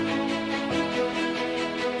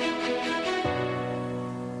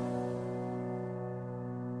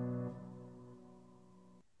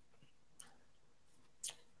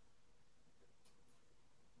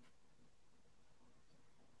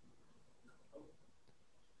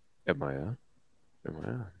Am I on? Am I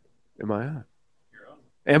on? Am I on? You're on.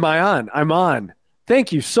 Am I on? I'm on.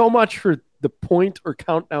 Thank you so much for the point or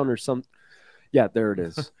countdown or something. Yeah, there it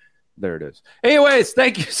is. There it is. Anyways,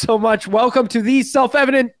 thank you so much. Welcome to the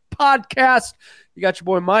Self-Evident Podcast. You got your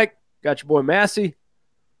boy Mike. Got your boy Massey.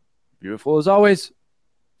 Beautiful as always.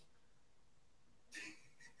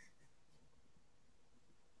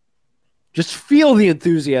 Just feel the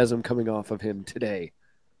enthusiasm coming off of him today.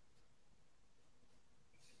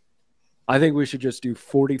 I think we should just do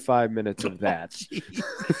 45 minutes of that.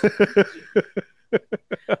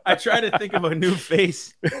 I try to think of a new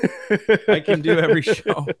face I can do every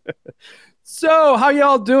show. So, how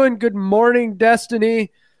y'all doing? Good morning,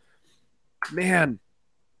 Destiny. Man,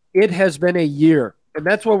 it has been a year, and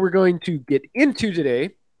that's what we're going to get into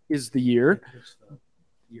today is the year.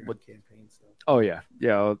 Oh, yeah.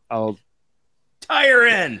 Yeah, I'll Tire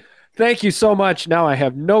in. Thank you so much. Now I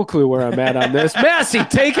have no clue where I'm at on this. Massey,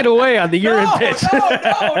 take it away on the year-end pitch. No,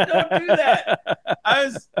 don't do that.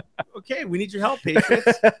 Okay. We need your help,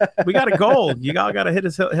 Patriots. We got a goal. You all got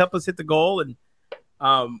to help us hit the goal. And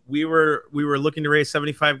we were looking to raise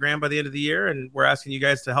 $75,000 by the end of the year, and we're asking you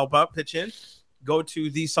guys to help out, pitch in. Go to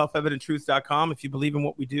theselfevidenttruth.com if you believe in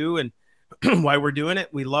what we do and why we're doing it.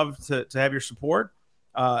 We love to have your support.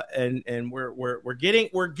 And we're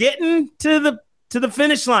getting to the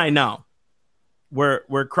finish line now.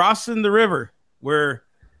 We're crossing the river. We're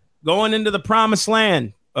going into the promised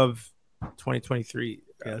land of 2023.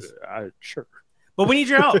 Yes, sure. But we need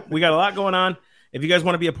your help. We got a lot going on. If you guys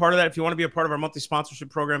want to be a part of that, if you want to be a part of our monthly sponsorship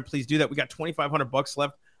program, please do that. We got $2,500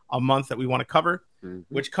 left a month that we want to cover,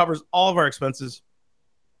 which covers all of our expenses.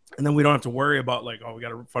 And then we don't have to worry about we got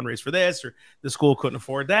to fundraise for this or the school couldn't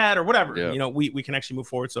afford that or whatever. Yeah. You know, we can actually move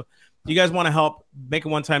forward. So if you guys want to help, make a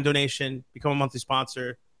one-time donation, become a monthly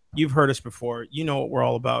sponsor. You've heard us before. You know what we're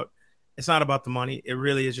all about. It's not about the money. It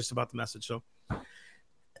really is just about the message. So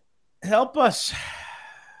help us,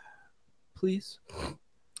 please.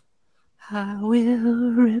 I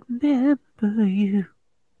will remember you.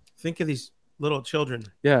 Think of these little children.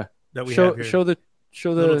 Yeah. That we have here. Show the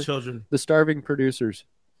little children. The starving producers.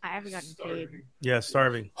 I haven't gotten paid. Yeah,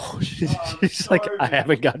 starving. Oh, she's like, I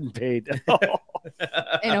haven't gotten paid.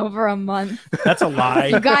 In over a month. That's a lie.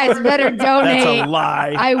 You guys better donate. That's a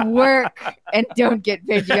lie. I work and don't get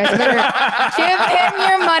paid. You guys better give him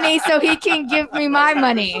your money so he can give me my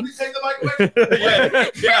money. Yeah.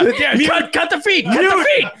 Cut the feed. Cut the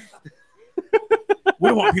feed. We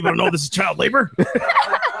don't want people to know this is child labor.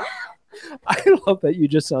 I love that you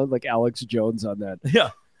just sound like Alex Jones on that. Yeah.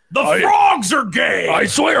 The frogs are gay. I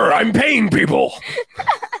swear I'm paying people.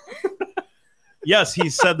 Yes, he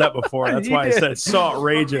said that before. That's why I said it's so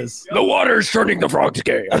outrageous. The water's turning the frogs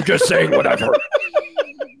gay. I'm just saying what I've heard.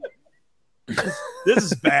 This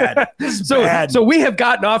is bad. This is bad. So we have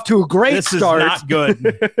gotten off to a great start. This is not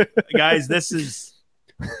good. Guys, this is...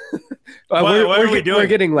 what are we doing? We're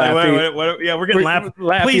getting laughy. Yeah, we're getting laugh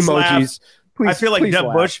please emojis. Laugh. Please, I feel like Deb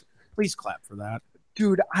laugh. Bush. Please clap for that.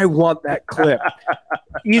 Dude, I want that clip.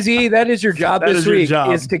 Easy, that is your job this week,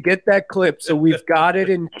 is to get that clip so we've got it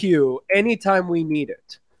in queue anytime we need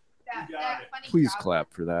it. Please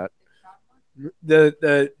clap for that.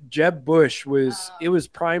 The Jeb Bush it was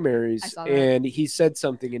primaries and he said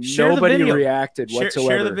something and nobody reacted whatsoever.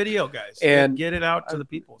 Share the video, guys. And get it out to the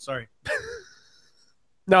people. Sorry.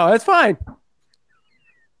 No, that's fine.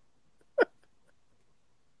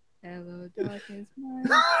 Hello, darkness,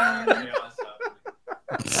 my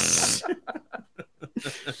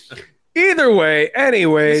Either way,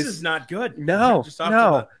 anyways, this is not good. No,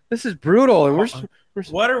 this is brutal, and we're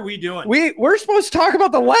what are we doing? We're supposed to talk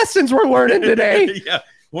about the lessons we're learning today. Yeah,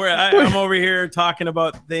 I'm over here talking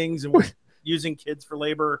about things and we're using kids for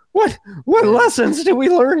labor. What lessons did we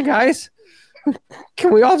learn, guys?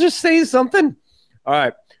 Can we all just say something? All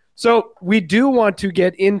right, so we do want to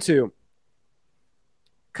get into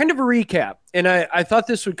kind of a recap. And I thought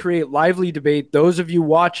this would create lively debate. Those of you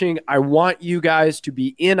watching, I want you guys to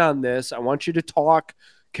be in on this. I want you to talk,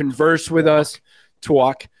 converse with us,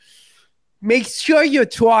 talk. Make sure you're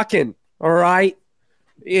talking, all right?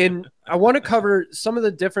 And I want to cover some of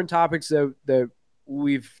the different topics that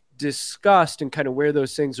we've discussed and kind of where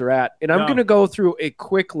those things are at. And I'm going to go through a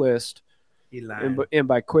quick list. And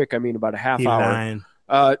by quick, I mean about a half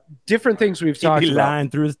hour. Different things we've talked about. Lying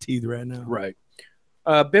through his teeth right now. Right.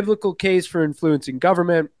 Biblical case for influencing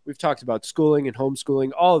government. We've talked about schooling and homeschooling,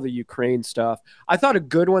 all of the Ukraine stuff. I thought a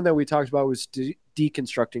good one that we talked about was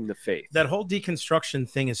deconstructing the faith. That whole deconstruction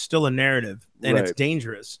thing is still a narrative, and it's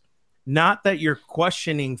dangerous. Not that you're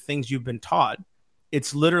questioning things you've been taught.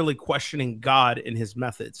 It's literally questioning God and his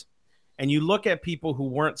methods. and you look at people who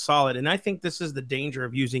weren't solid. And I think this is the danger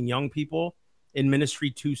of using young people in ministry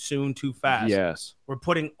too soon, too fast. Yes. We're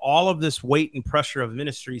putting all of this weight and pressure of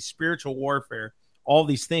ministry, spiritual warfare, all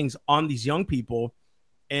these things on these young people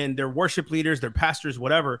and their worship leaders, their pastors,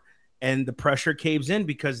 whatever. And the pressure caves in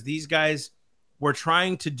because these guys were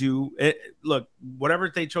trying to do it. Look, whatever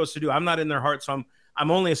they chose to do, I'm not in their heart. So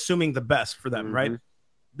I'm only assuming the best for them, right?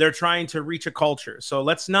 They're trying to reach a culture. So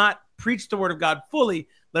let's not preach the word of God fully.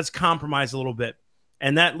 Let's compromise a little bit.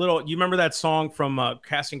 And that little, you remember that song from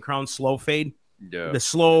Casting Crowns, Slow Fade? Yeah. The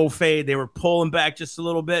slow fade. They were pulling back just a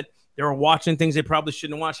little bit. They were watching things they probably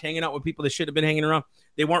shouldn't have watched, hanging out with people they should have been hanging around.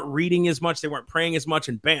 They weren't reading as much. They weren't praying as much.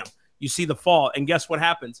 And bam, you see the fall. And guess what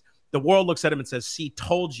happens? The world looks at them and says, see,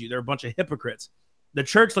 told you. They're a bunch of hypocrites. The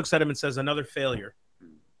church looks at them and says, another failure.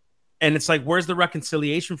 And it's like, where's the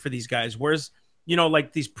reconciliation for these guys? Where's,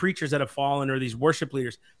 like these preachers that have fallen or these worship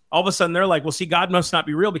leaders? All of a sudden they're like, well, see, God must not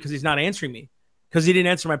be real because he's not answering me because he didn't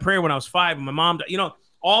answer my prayer when I was 5 and my mom,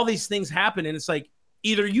 all these things happen. And it's like,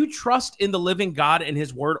 either you trust in the living God and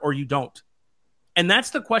his word or you don't. And that's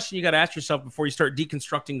the question you got to ask yourself before you start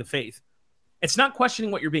deconstructing the faith. It's not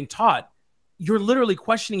questioning what you're being taught. You're literally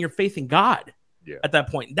questioning your faith in God at that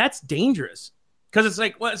point. That's dangerous because it's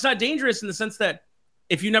like, well, it's not dangerous in the sense that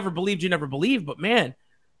if you never believed, you never believed. But man,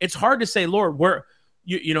 it's hard to say, Lord, where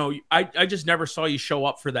I just never saw you show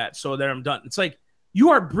up for that. So there I'm done. It's like you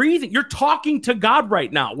are breathing. You're talking to God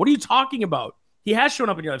right now. What are you talking about? He has shown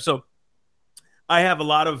up in your life. So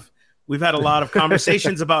we've had a lot of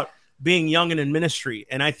conversations about being young and in ministry.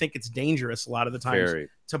 And I think it's dangerous a lot of the times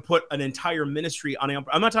to put an entire ministry on.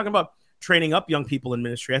 I'm not talking about training up young people in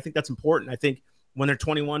ministry. I think that's important. I think when they're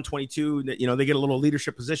 21, 22, they get a little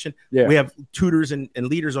leadership position. Yeah. We have tutors and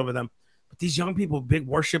leaders over them. But these young people, big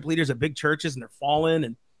worship leaders at big churches, and they're fallen.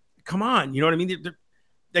 And come on, you know what I mean?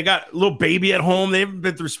 They got a little baby at home. They haven't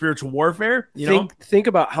been through spiritual warfare. Think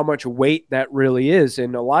about how much weight that really is.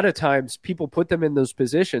 And a lot of times people put them in those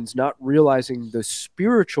positions, not realizing the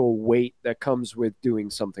spiritual weight that comes with doing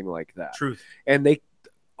something like that. Truth. And a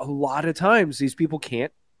lot of times these people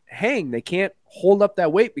can't hang. They can't hold up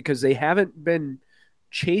that weight because they haven't been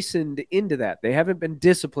chastened into that. They haven't been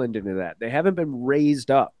disciplined into that. They haven't been raised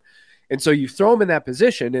up. And so you throw them in that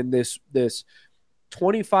position, and this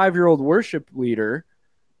 25-year-old worship leader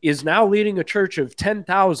is now leading a church of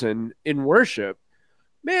 10,000 in worship.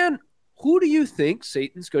 Man, who do you think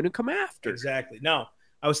Satan's going to come after? Exactly. No,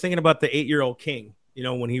 I was thinking about the 8-year-old king,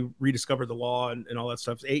 when he rediscovered the law and all that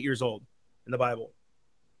stuff. He's 8 years old in the Bible.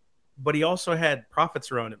 But he also had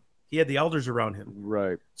prophets around him. He had the elders around him.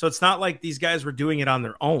 Right. So it's not like these guys were doing it on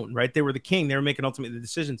their own, right? They were the king. They were making ultimately the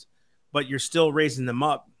decisions. But you're still raising them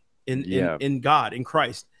up in God, in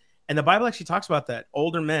Christ. And the Bible actually talks about that.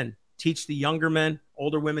 Older men teach the younger men,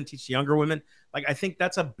 older women teach the younger women. Like, I think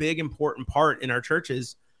that's a big, important part in our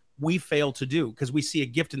churches we fail to do because we see a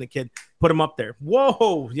gift in the kid, put him up there.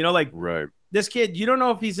 Whoa, right. This kid, you don't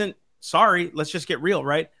know if he's sorry, let's just get real,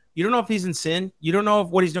 right? You don't know if he's in sin. You don't know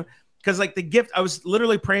what he's doing. Because like the gift, I was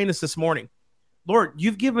literally praying this morning. Lord,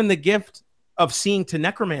 you've given the gift of seeing to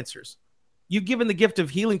necromancers. You've given the gift of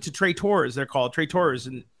healing to traitors. They're called traitors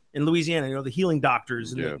in Louisiana, the healing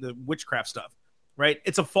doctors and the witchcraft stuff. Right?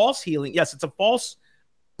 It's a false healing. Yes, it's a false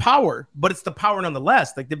power, but it's the power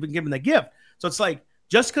nonetheless. Like, they've been given the gift. So it's like,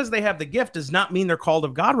 just because they have the gift does not mean they're called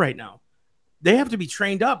of God right now. They have to be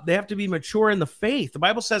trained up. They have to be mature in the faith. The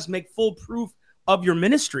Bible says make full proof of your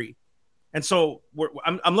ministry. And so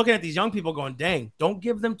I'm looking at these young people going, dang, don't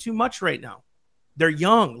give them too much right now. They're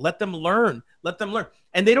young. Let them learn.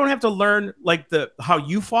 And they don't have to learn like how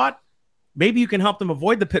you fought. Maybe you can help them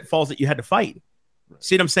avoid the pitfalls that you had to fight. Right.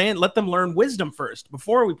 See what I'm saying? Let them learn wisdom first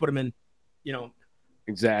before we put them in,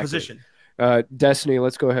 exactly. position. Destiny,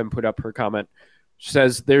 let's go ahead and put up her comment. She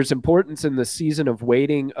says, there's importance in the season of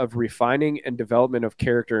waiting, of refining and development of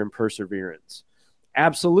character and perseverance.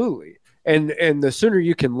 Absolutely. And the sooner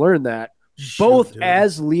you can learn that, both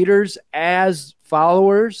as leaders, as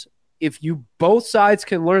followers, if you both sides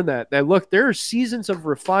can learn that look, there are seasons of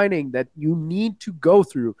refining that you need to go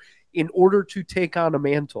through in order to take on a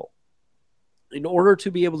mantle, in order to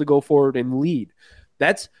be able to go forward and lead.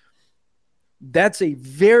 That's a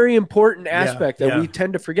very important aspect that we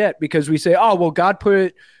tend to forget because we say, oh, well,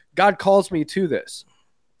 God calls me to this.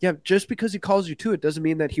 Yeah, just because he calls you to it doesn't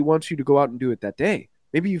mean that he wants you to go out and do it that day.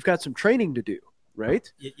 Maybe you've got some training to do,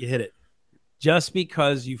 right? You hit it. Just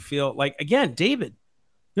because you feel like, again, David,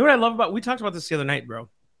 you know what I love about, we talked about this the other night, bro.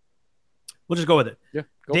 We'll just go with it. Yeah,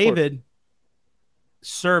 David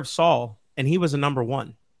served Saul and he was a number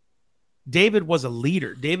one. David was a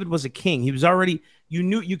leader. David was a king. He was already,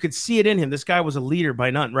 you could see it in him. This guy was a leader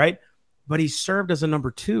by none, right? But he served as a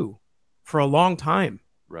number two. for a long time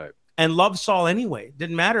Right. and loved Saul anyway.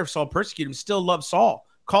 Didn't matter if Saul persecuted him, still loved Saul,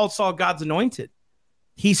 called Saul God's anointed.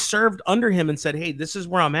 He served under him and said, hey, this is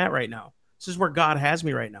where I'm at right now. This is where God has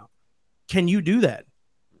me right now. Can you do that?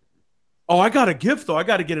 Oh, I got a gift, though. I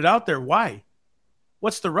got to get it out there. Why?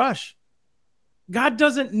 What's the rush? God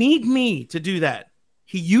doesn't need me to do that.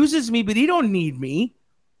 He uses me, but he don't need me,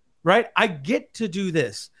 right? I get to do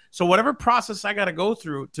this. So whatever process I got to go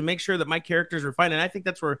through to make sure that my characters are fine, and I think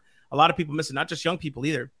that's where a lot of people miss it, not just young people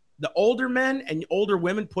either. The older men and older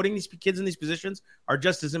women putting these kids in these positions are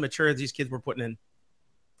just as immature as these kids were putting in.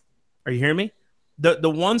 Are you hearing me? The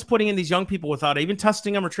ones putting in these young people without even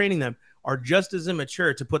testing them or training them are just as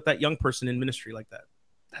immature to put that young person in ministry like that.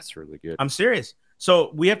 That's really good. I'm serious.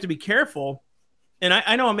 So we have to be careful. And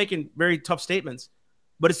I know I'm making very tough statements,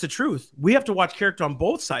 but it's the truth. We have to watch character on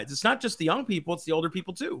both sides. It's not just the young people, it's the older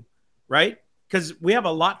people too, right? Because we have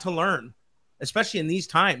a lot to learn, especially in these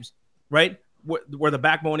times, right? Where the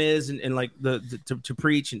backbone is and like to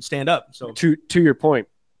preach and stand up. So to your point,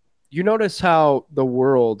 you notice how the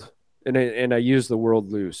world, and I use the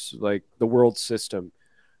world loose, like the world system,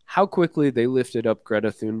 how quickly they lifted up Greta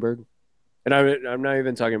Thunberg. And I'm not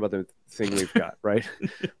even talking about the thing we've got, right?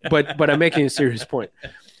 But I'm making a serious point.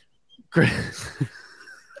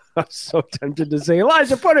 I'm so tempted to say,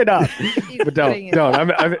 Elijah, put it up. But don't.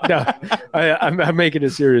 I'm making a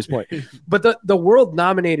serious point. But the world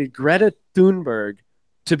nominated Greta Thunberg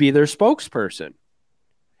to be their spokesperson.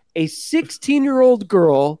 A 16-year-old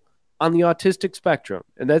girl on the autistic spectrum.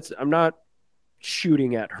 And I'm not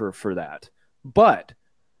shooting at her for that. But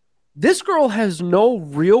this girl has no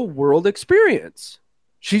real world experience.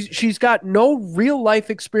 She's got no real life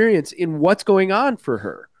experience in what's going on for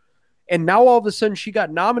her. And now all of a sudden she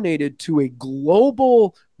got nominated to a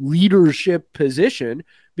global leadership position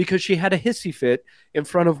because she had a hissy fit in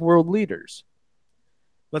front of world leaders.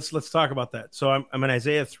 Let's talk about that. So I'm in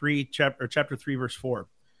Isaiah 3 chapter 3 verse 4,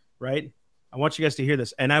 right? I want you guys to hear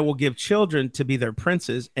this. And I will give children to be their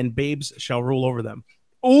princes, and babes shall rule over them.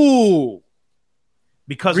 Ooh.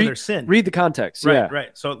 Because of their sin. Read the context. Right, yeah. right.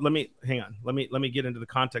 So let me hang on. Let me get into the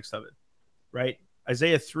context of it. Right?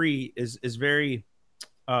 Isaiah 3 is very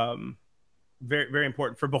very, very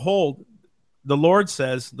important. For behold, the Lord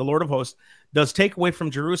says, the Lord of hosts does take away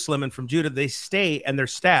from Jerusalem and from Judah they stay and their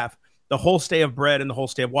staff, the whole stay of bread and the whole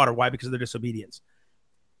stay of water. Why? Because of their disobedience.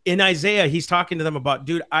 In Isaiah, he's talking to them about,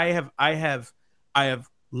 dude, I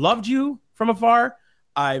have loved you from afar.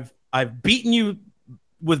 I've beaten you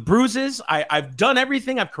with bruises. I've done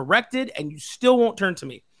everything. I've corrected, and you still won't turn to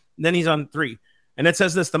me. And then he's on 3. And it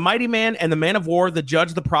says this: the mighty man and the man of war, the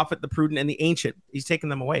judge, the prophet, the prudent, and the ancient. He's taken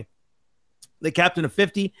them away. The captain of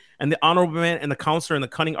 50, and the honorable man, and the counselor, and the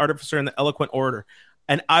cunning artificer, and the eloquent orator.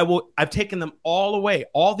 And I've taken them all away.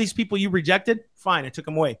 All these people you rejected, fine, I took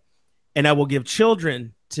them away. And I will give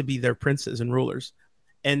children to be their princes and rulers,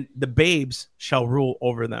 and the babes shall rule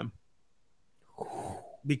over them.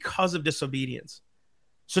 Because of disobedience.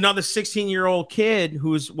 So now the 16-year-old kid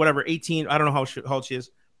who's whatever, 18, I don't know how old she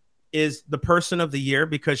is the person of the year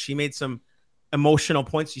because she made some emotional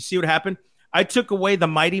points. You see what happened? I took away the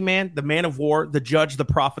mighty man, the man of war, the judge, the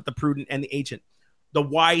prophet, the prudent, and the ancient, the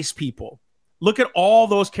wise people. Look at all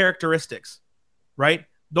those characteristics, right?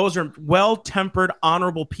 Those are well-tempered,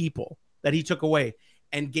 honorable people that he took away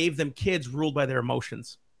and gave them kids ruled by their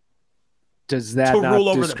emotions. Does that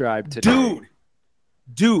not describe today?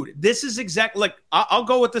 Dude, this is exactly like, I'll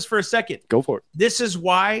go with this for a second. Go for it. This is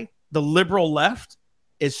why the liberal left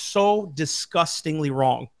is so disgustingly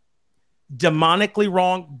wrong. Demonically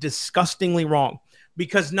wrong, disgustingly wrong.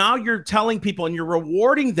 Because now you're telling people and you're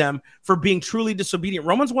rewarding them for being truly disobedient.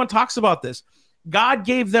 Romans 1 talks about this. God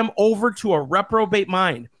gave them over to a reprobate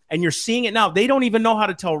mind. And you're seeing it now. They don't even know how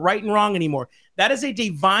to tell right and wrong anymore. That is a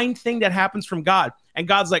divine thing that happens from God. And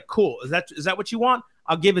God's like, cool. Is that what you want?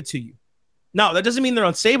 I'll give it to you. No, that doesn't mean they're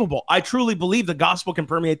unsavable. I truly believe the gospel can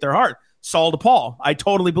permeate their heart. Saul to Paul. I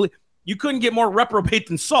totally believe. You couldn't get more reprobate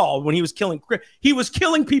than Saul when he was killing. He was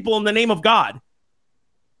killing people in the name of God.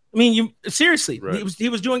 I mean, seriously, right. He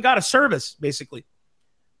was doing God a service, basically.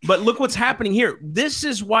 But look what's happening here. This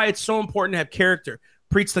is why it's so important to have character.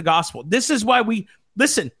 Preach the gospel. This is why we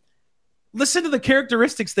listen to the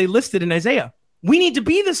characteristics they listed in Isaiah. We need to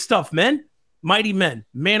be this stuff, men. Mighty men,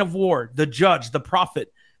 man of war, the judge, the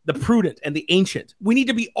prophet, the prudent, and the ancient. We need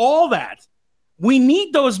to be all that. We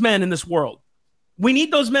need those men in this world. We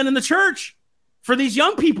need those men in the church for these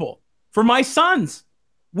young people, for my sons.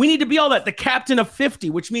 We need to be all that. The captain of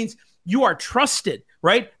 50, which means you are trusted,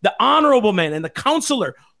 right? The honorable man and the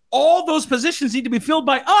counselor. All those positions need to be filled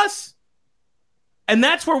by us. And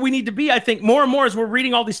that's where we need to be, I think, more and more as we're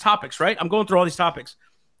reading all these topics, right? I'm going through all these topics.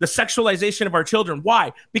 the sexualization of our children.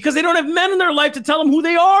 Why? Because they don't have men in their life to tell them who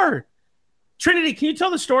they are. Trinity, can you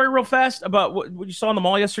tell the story real fast about what you saw in the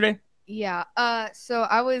mall yesterday? Yeah. So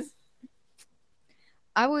I was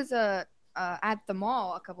at the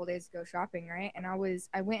mall a couple days ago shopping, right? And I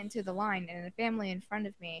went into the line, and a family in front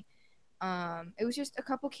of me, it was just a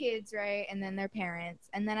couple kids, right? And then their parents.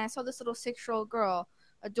 And then I saw this little 6-year-old girl,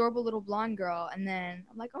 adorable little blonde girl. And then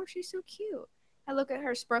I'm like, oh, she's so cute. I look at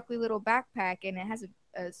her sparkly little backpack, and it has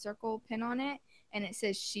a circle pin on it, and it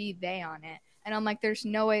says she, they on it. And I'm like, there's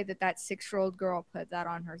no way that 6-year-old girl put that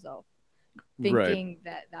on herself, thinking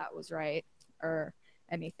that was right or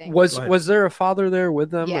anything. Was there a father there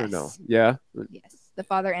with them Yes. or no? Yeah. Yes, the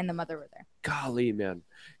father and the mother were there. Golly, man.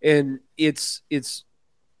 And it's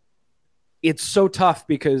so tough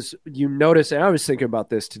because you notice, and I was thinking about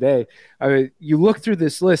this today. I mean, you look through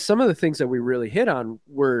this list, some of the things that we really hit on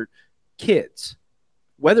were kids,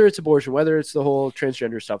 whether it's abortion, whether it's the whole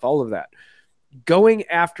transgender stuff, all of that. Going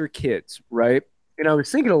after kids, right? And I was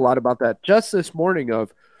thinking a lot about that just this morning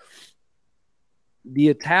of the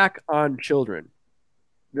attack on children,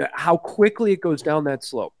 how quickly it goes down that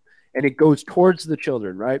slope and it goes towards the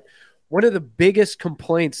children, right? One of the biggest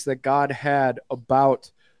complaints that God had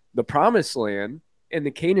about the promised land and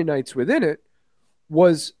the Canaanites within it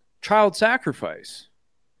was child sacrifice,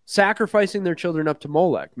 sacrificing their children up to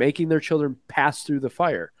Molech, making their children pass through the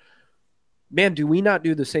fire. Man, do we not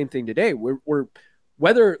do the same thing today? We're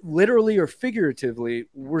whether literally or figuratively,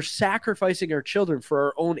 we're sacrificing our children for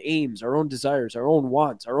our own aims, our own desires, our own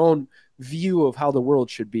wants, our own view of how the world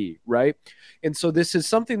should be, right? And so this is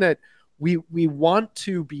something that we want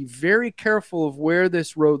to be very careful of where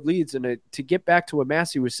this road leads. And to get back to what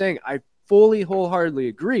Massey was saying, I fully, wholeheartedly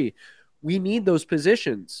agree. We need those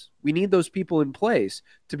positions. We need those people in place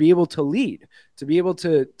to be able to lead, to be able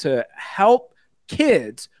to help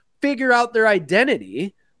kids figure out their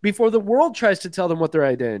identity before the world tries to tell them what their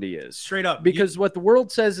identity is. Straight up. Because what the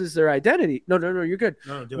world says is their identity. No, you're good.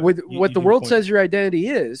 No, do it. What the world says your identity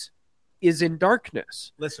is in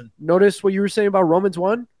darkness. Listen. Notice what you were saying about Romans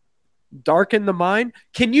 1? Darken the mind.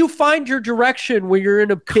 Can you find your direction when you're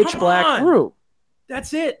in a pitch black room?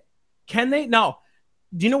 That's it. Can they? No.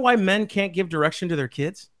 Do you know why men can't give direction to their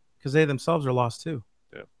kids? Because they themselves are lost too.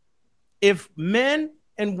 Yeah. If men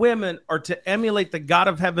and women are to emulate the God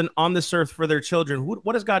of heaven on this earth for their children,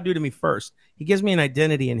 what does God do to me first? He gives me an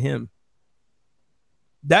identity in him.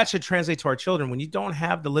 That should translate to our children. When you don't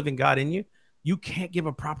have the living God in you, you can't give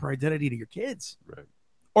a proper identity to your kids. Right.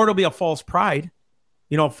 Or it'll be a false pride,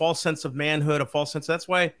 a false sense of manhood, a false sense. That's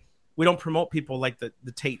why we don't promote people like the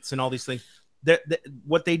Tates and all these things.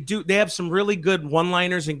 What they do, they have some really good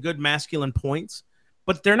one-liners and good masculine points,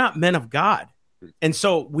 but they're not men of God. And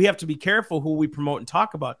so we have to be careful who we promote and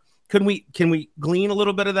talk about. Can we glean a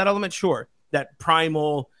little bit of that element? Sure. That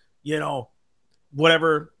primal,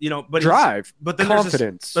 whatever, but drive, but then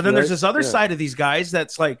confidence. There's this other side of these guys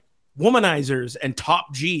that's like womanizers and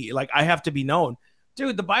top G. Like, I have to be known.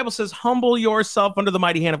 Dude, the Bible says, humble yourself under the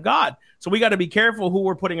mighty hand of God. So we got to be careful who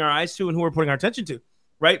we're putting our eyes to and who we're putting our attention to.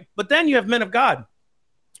 Right. But then you have men of God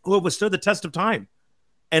who have withstood the test of time.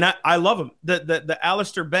 And I love them. The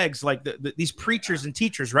Alistair Beggs, like these preachers and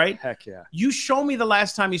teachers, right? Heck yeah. You show me the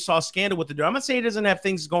last time you saw a scandal with the dude. I'm not saying he doesn't have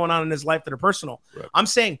things going on in his life that are personal. Right. I'm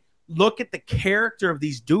saying, look at the character of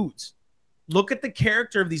these dudes. Look at the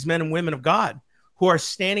character of these men and women of God who are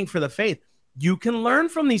standing for the faith. You can learn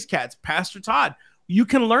from these cats. Pastor Todd, you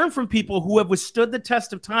can learn from people who have withstood the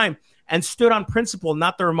test of time and stood on principle,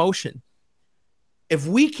 not their emotion. If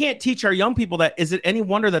we can't teach our young people that, is it any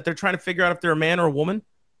wonder that they're trying to figure out if they're a man or a woman?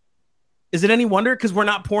 Is it any wonder? Because we're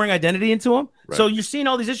not pouring identity into them. Right. So you're seeing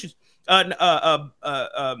all these issues. The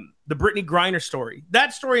Brittany Griner story.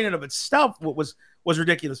 That story in and of itself was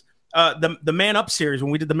ridiculous. The Man Up series,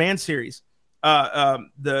 when we did the Man series,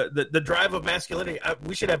 the drive of masculinity.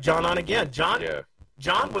 We should have John on again.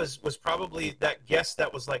 John was probably that guest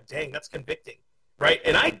that was like, dang, that's convicting, right?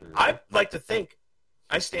 And I like to think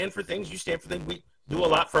I stand for things. You stand for things. We do a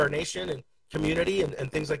lot for our nation and community and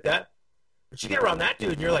things like that. But you get around that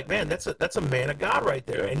dude and you're like, man, that's a man of God right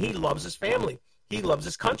there. And he loves his family. He loves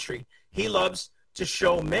his country. He loves to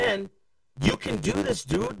show men, you can do this,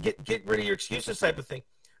 dude. Get rid of your excuses type of thing.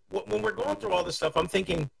 When we're going through all this stuff, I'm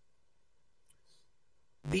thinking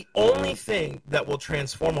the only thing that will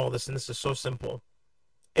transform all this, and this is so simple,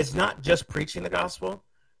 is not just preaching the gospel,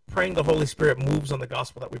 praying the Holy Spirit moves on the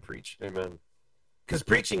gospel that we preach. Amen. Because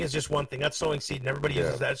preaching is just one thing. That's sowing seed, and everybody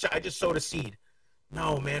uses that. I just sowed a seed.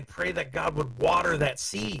 No, man, pray that God would water that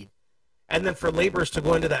seed. And then for laborers to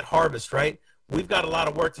go into that harvest, right? We've got a lot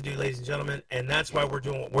of work to do, ladies and gentlemen, and that's why we're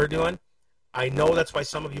doing what we're doing. I know that's why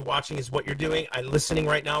some of you watching is what you're doing. I'm listening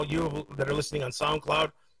right now. You that are listening on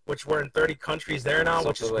SoundCloud, which we're in 30 countries there now,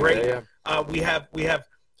 which is great. We have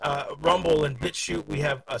Rumble and BitChute. We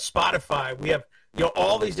have Spotify. We have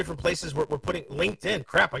all these different places we're putting LinkedIn.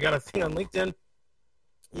 Crap, I got a thing on LinkedIn.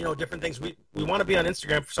 Different things. We want to be on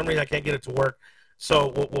Instagram. For some reason, I can't get it to work.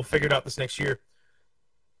 So we'll figure it out this next year.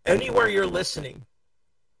 Anywhere you're listening,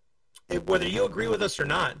 whether you agree with us or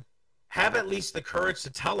not, have at least the courage to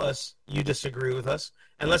tell us you disagree with us,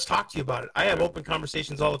 and let's talk to you about it. I have open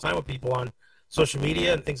conversations all the time with people on social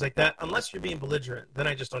media and things like that. Unless you're being belligerent, then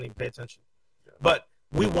I just don't even pay attention. But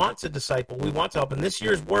we want to disciple. We want to help. And this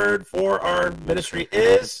year's word for our ministry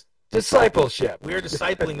is discipleship. We are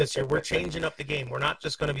discipling this year. We're changing up the game. We're not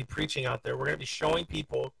just going to be preaching out there. We're going to be showing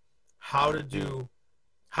people how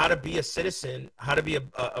to be a citizen, how to be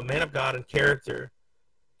a man of God and character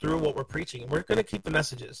through what we're preaching. We're going to keep the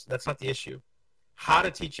messages. That's not the issue. How to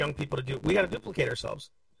teach young people to do it. We got to duplicate ourselves.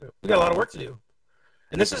 We got a lot of work to do.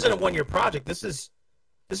 And this isn't a one-year project. This is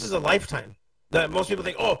a lifetime. That most people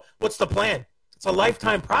think, oh, what's the plan? It's a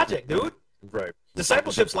lifetime project, dude. Right.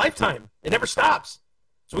 Discipleship's lifetime. It never stops.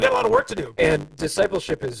 So we got a lot of work to do. And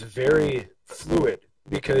discipleship is very fluid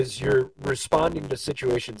because you're responding to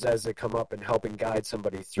situations as they come up and helping guide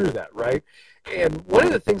somebody through that, right? And one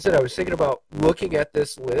of the things that I was thinking about looking at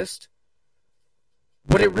this list,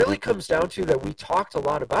 what it really comes down to that we talked a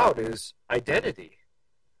lot about is identity.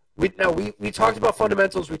 We talked about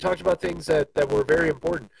fundamentals. We talked about things that were very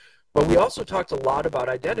important. But we also talked a lot about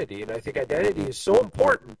identity. And I think identity is so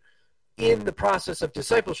important in the process of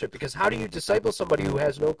discipleship, because how do you disciple somebody who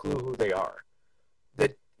has no clue who they are?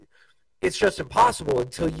 That it's just impossible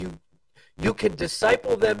until you can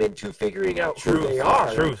disciple them into figuring out who they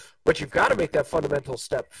are. Truth. But you've got to make that fundamental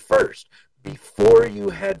step first before you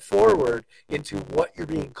head forward into what you're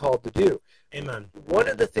being called to do. Amen. One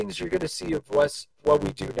of the things you're going to see of what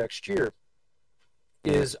we do next year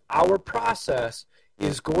is our process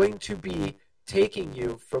is going to be taking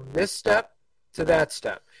you from this step to that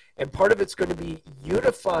step. And part of it's going to be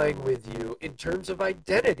unifying with you in terms of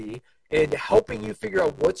identity and helping you figure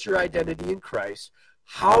out what's your identity in Christ,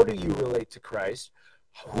 how do you relate to Christ,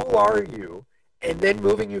 who are you, and then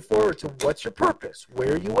moving you forward to what's your purpose,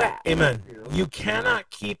 where are you at. Amen. You cannot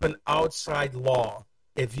keep an outside law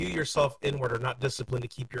if you yourself inward are not disciplined to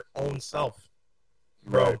keep your own self.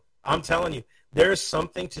 Bro, right. I'm telling you, there is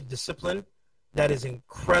something to discipline that is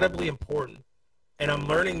incredibly important. And I'm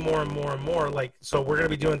learning more and more and more. So we're going to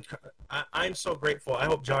be doing, I'm so grateful. I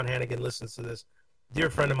hope John Hannigan listens to this. A dear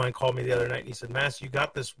friend of mine called me the other night and he said, Mass, you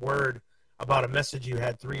got this word about a message you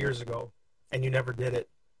had 3 years ago and you never did it.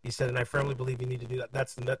 He said, and I firmly believe you need to do that.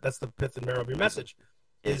 That's the pith and marrow of your message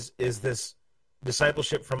is this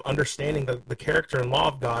discipleship from understanding the character and law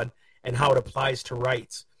of God and how it applies to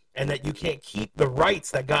rights, and that you can't keep the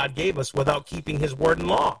rights that God gave us without keeping his word and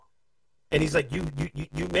law. And he's like,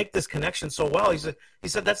 you make this connection so well. He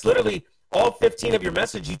said that's literally all 15 of your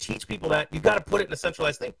message. You teach people that. You got to put it in a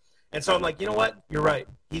centralized thing. And so I'm like, you know what? You're right.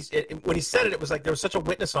 When he said it, it was like there was such a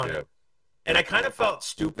witness on it. And I kind of felt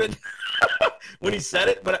stupid when he said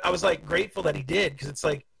it, but I was like grateful that he did, because it's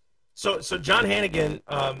like, so John Hannigan,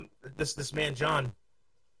 this man John,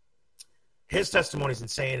 his testimony is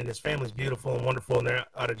insane, and his family's beautiful and wonderful, and they're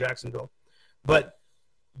out of Jacksonville. But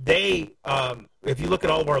they, if you look at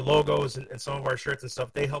all of our logos and some of our shirts and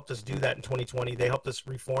stuff, they helped us do that in 2020. They helped us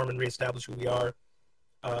reform and reestablish who we are,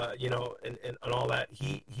 and all that.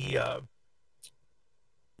 He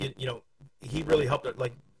really helped it,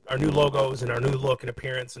 like our new logos and our new look and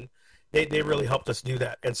appearance, and they really helped us do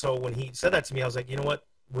that. And so when he said that to me, I was like, you know what?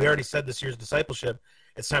 We already said this year's discipleship.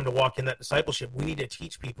 It's time to walk in that discipleship. We need to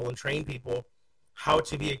teach people and train people how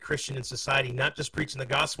to be a Christian in society, not just preaching the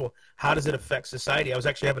gospel. How does it affect society? I was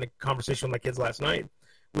actually having a conversation with my kids last night.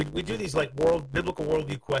 We do these like biblical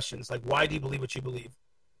worldview questions, like why do you believe what you believe?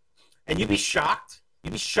 And you'd be shocked.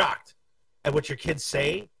 You'd be shocked at what your kids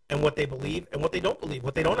say and what they believe and what they don't believe,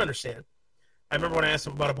 what they don't understand. I remember when I asked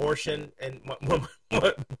them about abortion, and my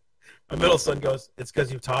middle son goes, "It's because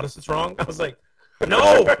you've taught us it's wrong." I was like,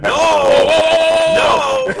 No.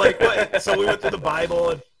 Like, what? So we went through the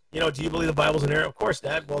Bible, and do you believe the Bible's inerrant? Of course,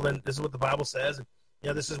 Dad. Well, then this is what the Bible says, and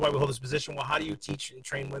this is why we hold this position. Well, how do you teach and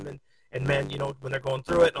train women and men, when they're going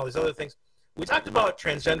through it and all these other things? We talked about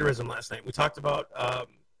transgenderism last night. We talked about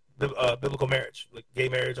biblical marriage, like gay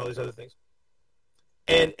marriage, all these other things.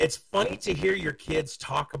 And it's funny to hear your kids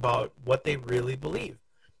talk about what they really believe.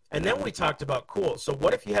 And then we talked about, cool, so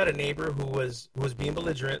what if you had a neighbor who was being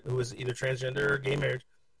belligerent, who was either transgender or gay marriage,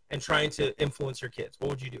 and trying to influence your kids? What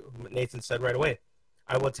would you do? Nathan said right away,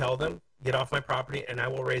 I will tell them, get off my property, and I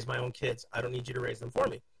will raise my own kids. I don't need you to raise them for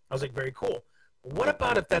me. I was like, very cool. What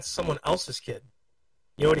about if that's someone else's kid?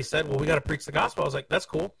 You know what he said? Well, we got to preach the gospel. I was like, that's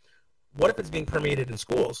cool. What if it's being permeated in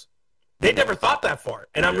schools? They never thought that far.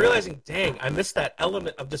 And I'm realizing, dang, I missed that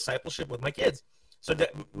element of discipleship with my kids. So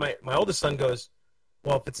my oldest son goes,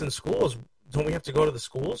 well, if it's in schools, don't we have to go to the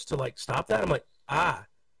schools to like stop that? I'm like,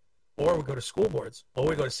 or we go to school boards, or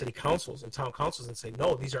we go to city councils and town councils and say,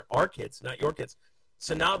 no, these are our kids, not your kids.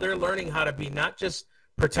 So now they're learning how to be not just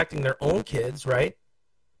protecting their own kids, right?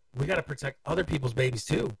 We got to protect other people's babies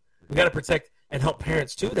too. We got to protect and help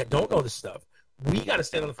parents too that don't know this stuff. We got to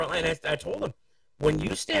stand on the front line. I told them, when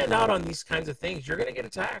you stand out on these kinds of things, you're going to get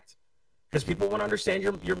attacked because people want to understand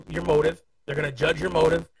your motive. They're going to judge your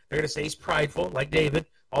motive. They're going to say he's prideful, like David,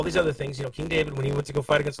 all these other things. You know, King David, when he went to go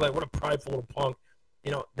fight against Goliath, what a prideful little punk.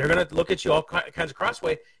 You know, they're going to look at you all kinds of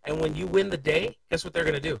crossway. And when you win the day, guess what they're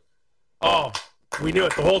going to do? Oh, we knew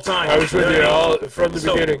it the whole time. I was with you all from the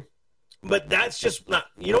beginning. But that's just not,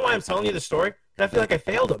 you know why I'm telling you the story? Because I feel like I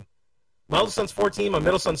failed him. My oldest son's 14, my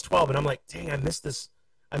middle son's 12, and I'm like, dang, I missed this.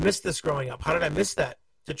 I missed this growing up. How did I miss that?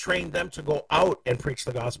 To train them to go out and preach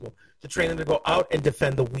the gospel, to train them to go out and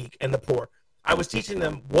defend the weak and the poor. I was teaching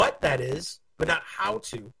them what that is, but not how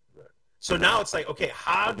to. So now it's like, okay,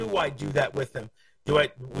 how do I do that with them?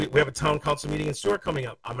 We have a town council meeting in Stewart coming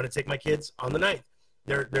up. I'm going to take my kids on the 9th.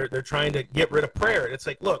 They're trying to get rid of prayer. It's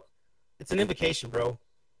like, look, it's an invocation, bro.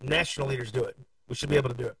 National leaders do it. We should be able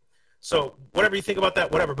to do it. So whatever you think about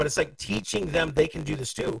that, whatever. But it's like teaching them they can do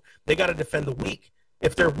this too. They got to defend the weak.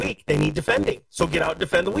 If they're weak, they need defending. So get out and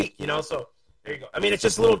defend the weak, you know? So there you go. I mean, it's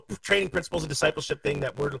just little training principles and discipleship thing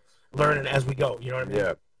that we're learning as we go. You know what I mean?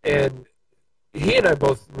 Yeah. And he and I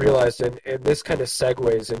both realized, and this kind of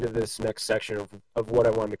segues into this next section of what I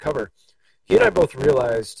wanted to cover. He and I both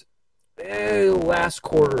realized last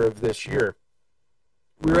quarter of this year,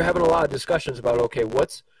 we were having a lot of discussions about, okay,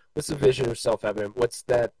 what's the vision of Self-Evident? What's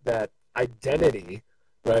that identity,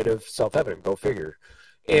 right, of Self-Evident? Go figure.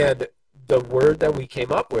 And the word that we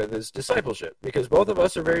came up with is discipleship, because both of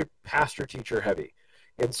us are very pastor-teacher heavy.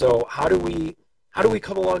 And so how do we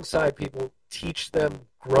come alongside people, teach them,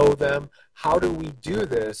 grow them? How do we do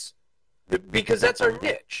this? Because that's our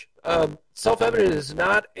niche. Self-Evident is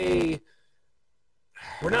not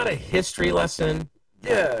we're not a history lesson.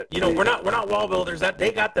 Yeah. You know, we're not wall builders. That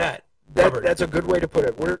they got that covered. That's a good way to put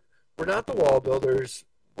it. We're not the wall builders.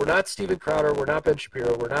 We're not Steven Crowder. We're not Ben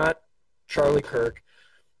Shapiro. We're not Charlie Kirk.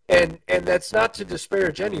 And that's not to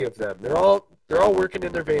disparage any of them. They're all working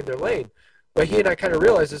in their vein, their lane. But he and I kind of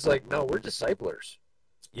realized it's like, no, we're disciplers.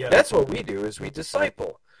 Yeah. That's what we do, is we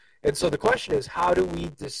disciple. And so the question is, how do we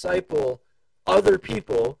disciple other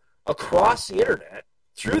people across the internet,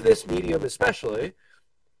 through this medium especially,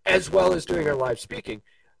 as well as doing our live speaking?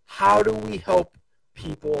 How do we help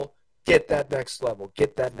people get that next level,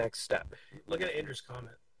 get that next step? Look at Andrew's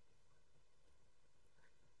comment.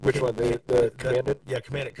 Which one? The commanded? Yeah,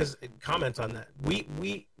 commanded. Because comment on that.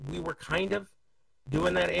 We were kind of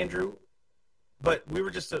doing that, Andrew, but we were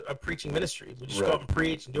just a preaching ministry. We just go out and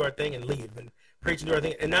preach and do our thing and leave, and preach and do our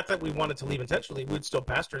thing. And not that we wanted to leave intentionally. We would still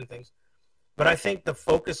pastor and things. But I think the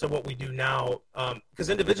focus of what we do now, because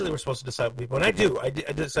individually we're supposed to disciple people, and I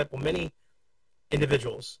disciple many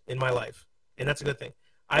individuals in my life, and that's a good thing.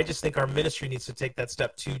 I just think our ministry needs to take that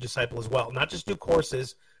step to disciple as well. Not just do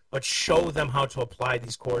courses, but show them how to apply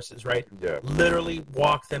these courses, right? Yeah. Literally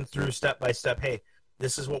walk them through step by step. Hey,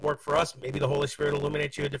 this is what worked for us. Maybe the Holy Spirit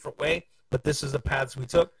illuminates you a different way, but this is the paths we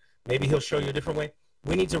took. Maybe he'll show you a different way.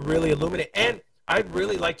 We need to really illuminate. And I'd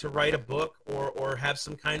really like to write a book or have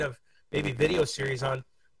some kind of maybe video series on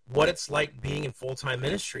what it's like being in full-time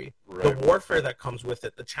ministry, the warfare that comes with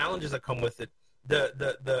it, the challenges that come with it,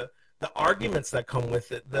 the arguments that come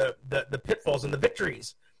with it, the pitfalls and the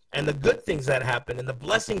victories, and the good things that happen and the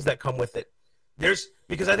blessings that come with it.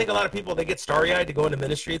 Because I think a lot of people, they get starry-eyed to go into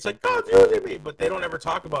ministry. It's like, God's using me, but they don't ever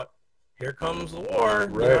talk about, here comes the war.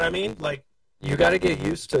 You know what I mean? Like, you got to get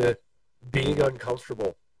used to being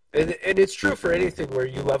uncomfortable. And it's true for anything where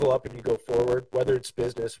you level up and you go forward, whether it's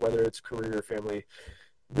business, whether it's career, family,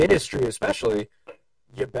 ministry especially,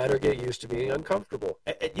 you better get used to being uncomfortable.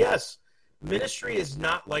 Yes. Ministry is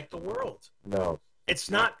not like the world. No.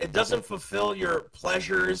 It's not. It doesn't fulfill your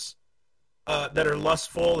pleasures that are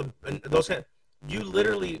lustful and those kind. You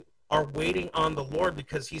literally are waiting on the Lord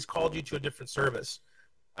because he's called you to a different service.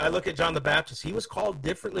 I look at John the Baptist. He was called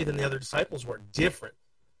differently than the other disciples were. Different.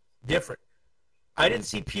 I didn't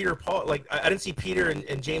see Peter, I didn't see Peter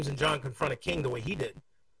and James and John confront a king the way he did.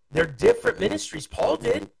 They're different ministries. Paul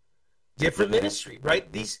did. Different ministry,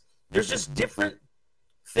 right? There's just different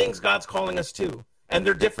things God's calling us to. And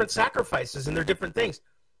they're different sacrifices and they're different things.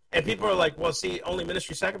 And people are like, well, see, only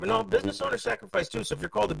ministry sacrifice. No, business owners sacrifice too. So if you're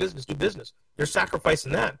called to business, do business. You're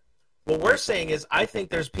sacrificing that. What we're saying is, I think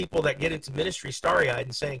there's people that get into ministry starry-eyed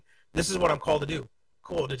and saying, this is what I'm called to do.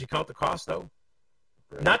 Cool. Did you count the cost, though?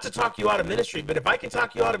 Right. Not to talk you out of ministry, but if I can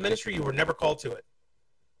talk you out of ministry, you were never called to it.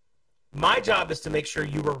 My job is to make sure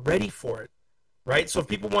you were ready for it, right? So if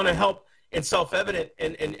people want to help in self-evident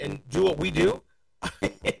and do what we do,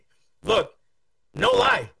 look, no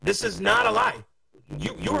lie. This is not a lie.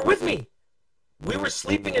 You were with me. We were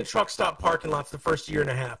sleeping in truck stop parking lots the first year and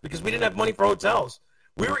a half because we didn't have money for hotels.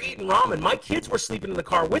 We were eating ramen. My kids were sleeping in the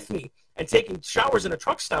car with me and taking showers in a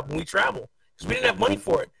truck stop when we travel because we didn't have money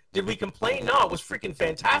for it. Did we complain? No, it was freaking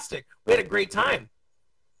fantastic. We had a great time.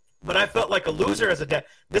 But I felt like a loser as a dad.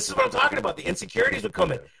 This is what I'm talking about. The insecurities would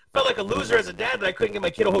come in. I felt like a loser as a dad that I couldn't get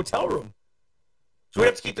my kid a hotel room. So we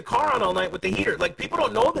have to keep the car on all night with the heater. Like, people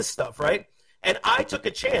don't know this stuff, right? And I took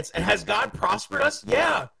a chance. And has God prospered us?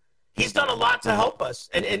 Yeah. He's done a lot to help us.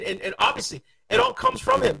 And obviously, it all comes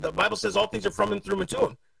from him. The Bible says all things are from him, through him, and to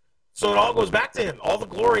him. So it all goes back to him. All the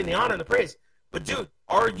glory and the honor and the praise. But, dude,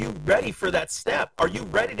 are you ready for that step? Are you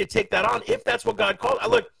ready to take that on if that's what God called?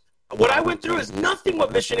 Look, what I went through is nothing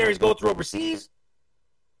what missionaries go through overseas.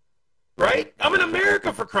 Right? I'm in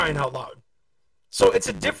America, for crying out loud. So it's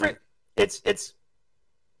a different, it's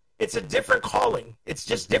a different calling. It's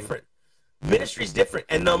just different. Ministry's different.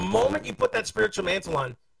 And the moment you put that spiritual mantle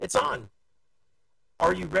on, it's on.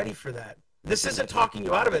 Are you ready for that? This isn't talking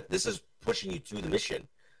you out of it. This is pushing you to the mission.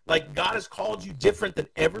 Like, God has called you different than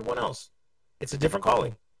everyone else. It's a different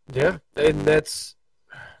calling. Yeah. And that's...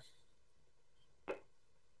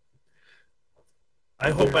 I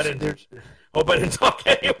hope I didn't talk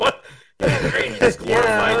to anyone. Great,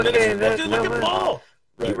 glorified ministry. Dude, look at Paul.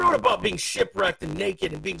 Right. He wrote about being shipwrecked and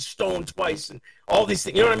naked and being stoned twice and all these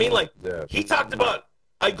things. You know what I mean? Like, He talked about,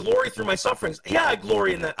 I glory through my sufferings. Yeah, I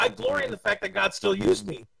glory in that. I glory in the fact that God still used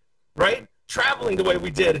me, right? Traveling the way we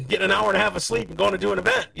did and getting an hour and a half of sleep and going to do an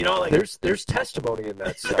event. You know, like, there's testimony in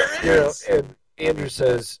that stuff. There is. You know, and Andrew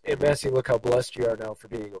says, in Matthew, look how blessed you are now for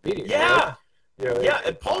being obedient. Yeah. Right? You know, yeah,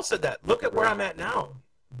 and Paul said that. Look at where I'm at now,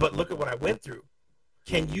 but look at what I went through.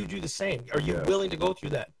 Can you do the same? Are you willing to go through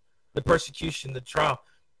that? The persecution, the trial,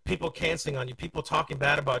 people canceling on you, people talking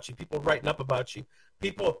bad about you, people writing up about you,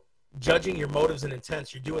 people judging your motives and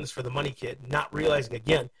intents. You're doing this for the money, kid, not realizing,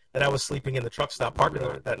 again, that I was sleeping in the truck stop parking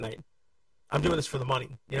lot that night. I'm doing this for the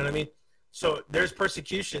money. You know what I mean? So there's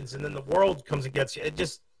persecutions, and then the world comes and gets you. It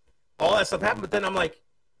just, all that stuff happened. But then I'm like,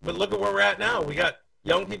 but look at where we're at now. We got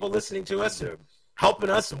young people listening to us and helping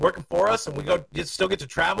us and working for us, and we still get to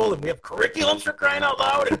travel, and we have curriculums, for crying out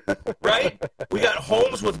loud, and, right? We got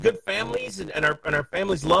homes with good families, and our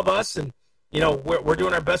families love us, and you know we're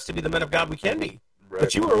doing our best to be the men of God we can be. Right.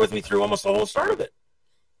 But you were with me through almost the whole start of it,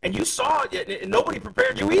 and you saw it, and nobody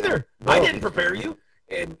prepared you either. No. I didn't prepare you,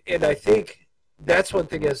 and I think that's one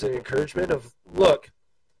thing as an encouragement of, look,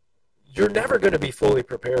 you're never going to be fully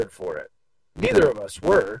prepared for it. Neither of us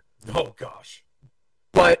were. Oh gosh,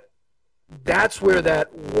 but that's where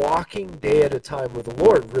that walking day at a time with the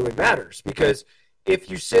Lord really matters. Because if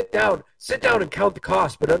you sit down and count the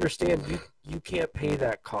cost, but understand you can't pay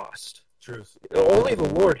that cost. Truth. Only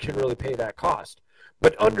the Lord can really pay that cost.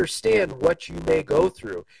 But understand what you may go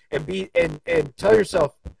through and tell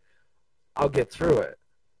yourself, I'll get through it.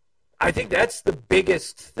 I think that's the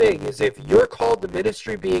biggest thing, is if you're called to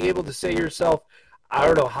ministry, being able to say to yourself, I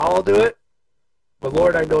don't know how I'll do it, but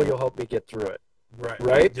Lord, I know you'll help me get through it.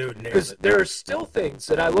 Right? Dude, because there are still things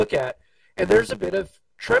that I look at, and there's a bit of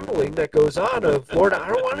trembling that goes on of, Lord, I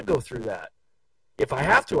don't want to go through that. If I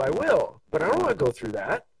have to, I will, but I don't want to go through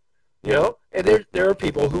that. You know? And there are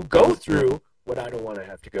people who go through what I don't want to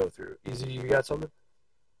have to go through. Easy, you got something?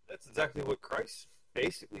 That's exactly what Christ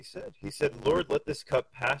basically said. He said, Lord, let this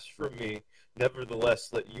cup pass from me. Nevertheless,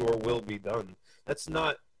 let your will be done. That's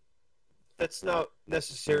not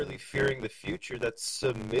necessarily fearing the future. That's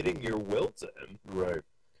submitting your will to him. Right.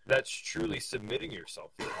 That's truly submitting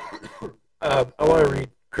yourself to him. I want to read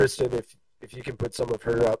Kristen, if you can put some of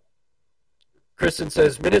her up. Kristen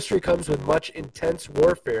says, ministry comes with much intense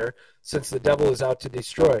warfare since the devil is out to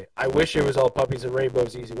destroy. I wish it was all puppies and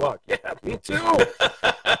rainbows, easy walk. Yeah, me too.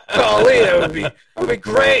 Golly, that would be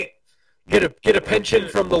great. Get a pension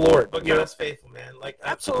from the Lord. But God's faithful, man. Like,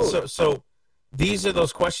 absolutely. So these are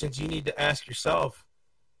those questions you need to ask yourself.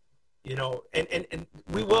 You know, and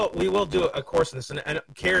we will do a course in this. And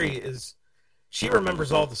Carrie she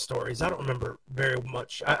remembers all the stories. I don't remember very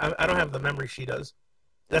much. I don't have the memory she does.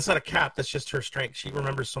 That's not a cap. That's just her strength. She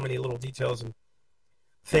remembers so many little details and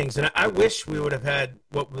things. And I wish we would have had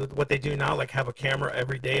what they do now, like have a camera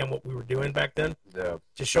every day on what we were doing back then,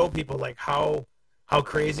 to show people like how how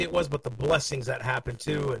crazy it was, but the blessings that happened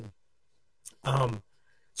too. And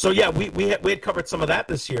so yeah, we had covered some of that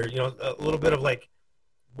this year. You know, a little bit of like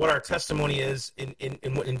what our testimony is in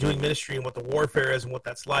doing ministry and what the warfare is and what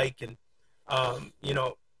that's like. And you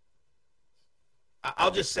know,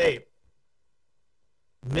 I'll just say,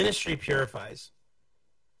 ministry purifies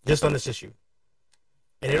just on this issue.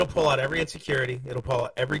 And it'll pull out every insecurity. It'll pull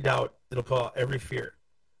out every doubt. It'll pull out every fear.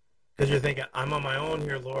 Because you're thinking, I'm on my own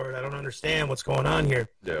here, Lord. I don't understand what's going on here.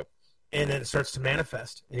 Yeah. And then it starts to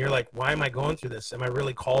manifest. And you're like, why am I going through this? Am I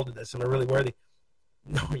really called to this? Am I really worthy?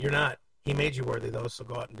 No, you're not. He made you worthy, though, so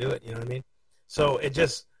go out and do it. You know what I mean? So it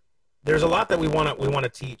just, there's a lot that we want to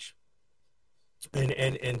teach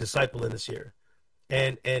and disciple in this year.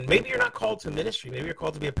 And maybe you're not called to ministry. Maybe you're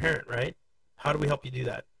called to be a parent, right? How do we help you do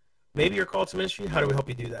that? Maybe you're called to ministry. How do we help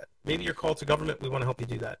you do that? Maybe you're called to government. We want to help you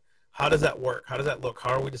do that. How does that work? How does that look?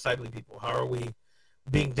 How are we discipling people? How are we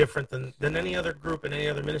being different than any other group in any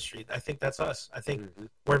other ministry? I think that's us. I think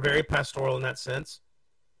we're very pastoral in that sense,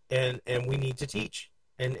 and we need to teach.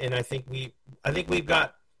 And I think we've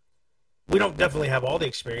got. We don't definitely have all the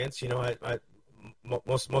experience. You know,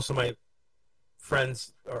 most of my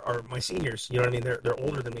friends are my seniors. You know what I mean? They're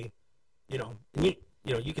older than me. You know, and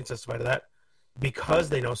you can testify to that. Because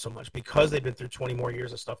they know so much, because they've been through 20 more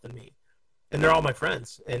years of stuff than me. And they're all my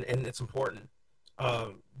friends, and it's important.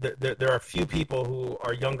 There are a few people who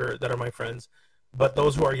are younger that are my friends, but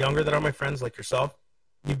those who are younger that are my friends, like yourself,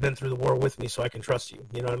 you've been through the war with me, so I can trust you.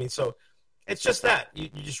 You know what I mean? So it's just that. You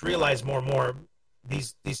just realize more and more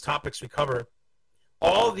these topics we cover,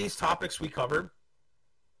 all these topics we cover,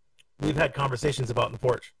 we've had conversations about in the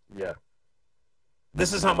porch. Yeah.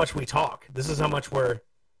 This is how much we talk. This is how much we're,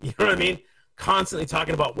 you know what I mean? Constantly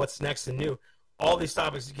talking about what's next and new. All these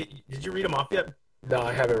topics. Did you read them off yet? No,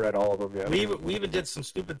 I haven't read all of them yet. We even did some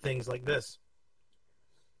stupid things like this.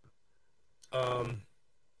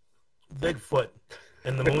 Bigfoot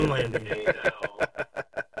and the moon landing. Hey, now.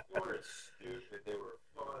 They weren't stupid. They were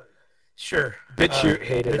fun. Sure. BitChute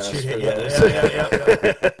hated us for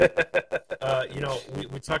those. You know,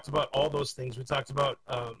 we talked about all those things. We talked about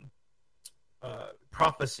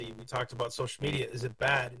prophecy. We talked about social media. Is it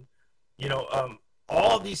bad? You know,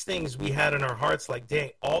 all these things we had in our hearts, like,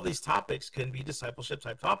 dang, all these topics can be discipleship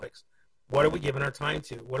type topics. What are we giving our time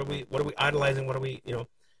to? What are we idolizing? What are we, you know,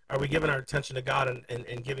 are we giving our attention to God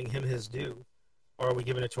and giving him his due? Or are we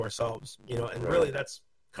giving it to ourselves? You know, and really that's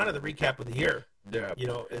kind of the recap of the year. Yeah. You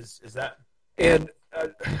know, is that. And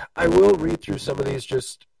I will read through some of these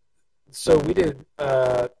just, so we did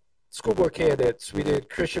school board candidates, we did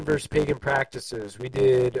Christian versus pagan practices, we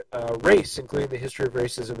did race, including the history of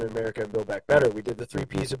racism in America and Build Back Better, we did the 3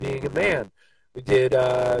 Ps of being a man, we did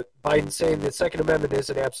Biden saying the Second Amendment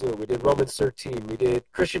isn't absolute, we did Romans 13, we did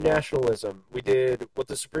Christian nationalism, we did what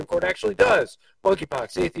the Supreme Court actually does,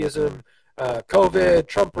 monkeypox, atheism, COVID,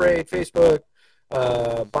 Trump raid, Facebook,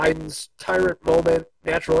 Biden's tyrant moment,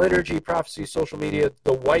 natural energy, prophecy, social media,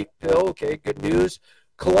 the white pill, okay, good news,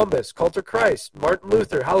 Columbus, Cult of Christ, Martin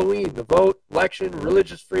Luther, Halloween, the vote, election,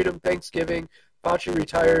 religious freedom, Thanksgiving, Fauci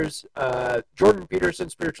retires, Jordan Peterson,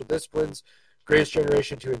 spiritual disciplines, Greatest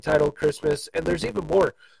Generation to Entitled, Christmas, and there's even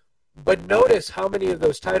more. But notice how many of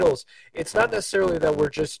those titles, it's not necessarily that we're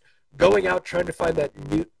just going out trying to find that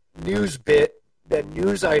news bit, that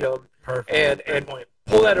news item, Perfect. and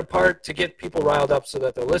pull that apart to get people riled up so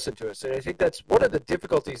that they'll listen to us. And I think that's one of the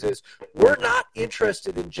difficulties is we're not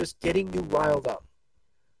interested in just getting you riled up.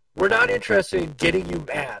 We're not interested in getting you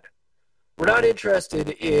mad. We're not interested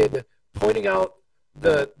in pointing out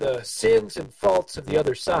the sins and faults of the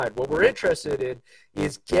other side. What we're interested in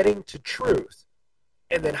is getting to truth.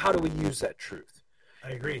 And then how do we use that truth? I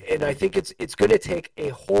agree. And I think it's going to take a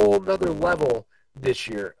whole nother level this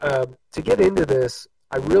year. To get into this,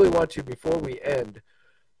 I really want to, before we end,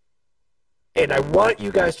 and I want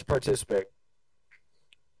you guys to participate,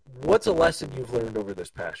 what's a lesson you've learned over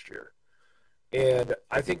this past year? And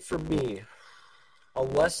I think for me, a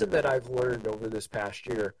lesson that I've learned over this past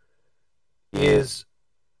year is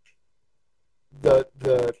the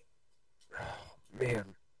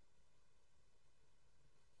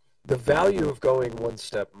value of going one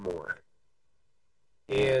step more.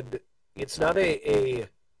 And it's not a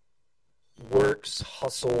works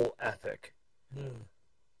hustle ethic.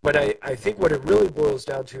 But I think what it really boils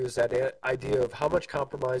down to is that idea of how much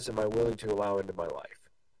compromise am I willing to allow into my life?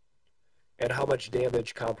 And how much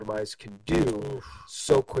damage compromise can do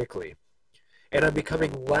so quickly. And I'm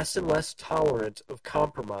becoming less and less tolerant of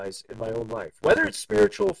compromise in my own life, whether it's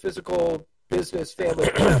spiritual, physical, business, family,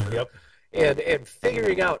 whatever. Yep. And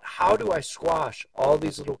figuring out how do I squash all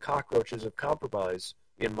these little cockroaches of compromise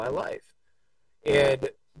in my life. And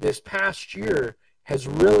this past year has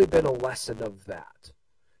really been a lesson of that.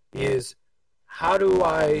 Is how do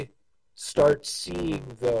I start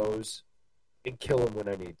seeing those and kill them when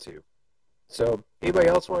I need to? So, anybody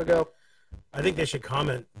else want to go? I think they should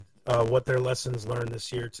comment what their lessons learned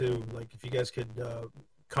this year too. Like if you guys could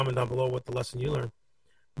comment down below what the lesson you learned.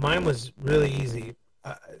 Mine was really easy.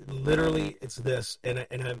 Literally, it's this, and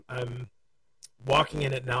I'm walking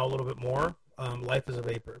in it now a little bit more. Life is a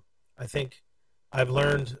vapor. I think I've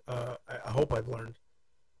learned. I hope I've learned.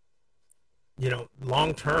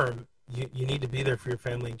 Long term, you need to be there for your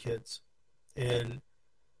family and kids, and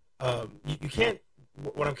you can't.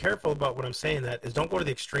 What I'm careful about when I'm saying that is don't go to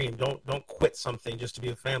the extreme. Don't quit something just to be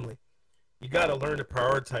with family. You got to learn to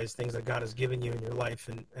prioritize things that God has given you in your life,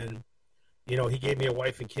 and He gave me a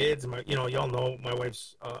wife and kids, and y'all know my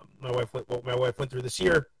wife what my wife went through this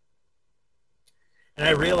year, and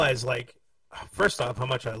I realized, like, first off, how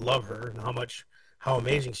much I love her and how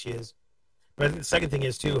amazing she is. But I think the second thing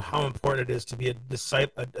is too how important it is to be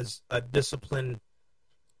a disciplined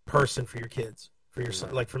person for your kids, for your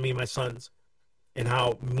son, like for me, my sons. And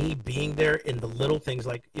how me being there in the little things,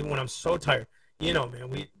 like even when I'm so tired,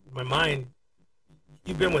 man, my mind,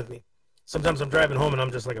 you've been with me. Sometimes I'm driving home and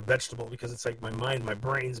I'm just like a vegetable because it's like my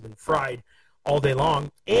brain's been fried all day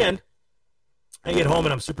long. And I get home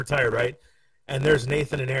and I'm super tired, right? And there's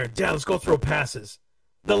Nathan and Aaron. Dad, let's go throw passes.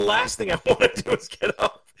 The last thing I want to do is get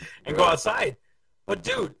up and go outside. But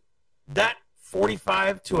dude, that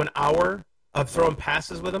 45 to an hour of throwing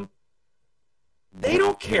passes with them, they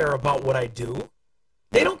don't care about what I do.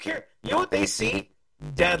 They don't care. You know what they see?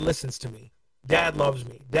 Dad listens to me. Dad loves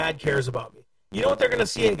me. Dad cares about me. You know what they're going to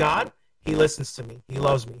see in God? He listens to me. He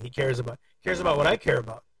loves me. He cares about what I care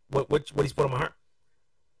about. What He's put on my heart.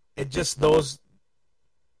 It just those.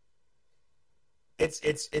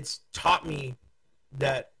 It's taught me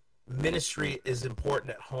that ministry is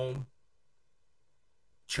important at home.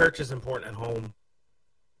 Church is important at home.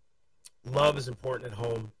 Love is important at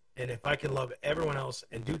home. And if I can love everyone else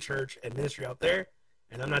and do church and ministry out there,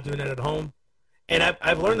 and I'm not doing it at home, and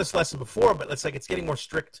I've learned this lesson before, but it's getting more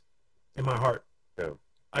strict in my heart. Yeah.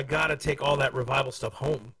 I gotta take all that revival stuff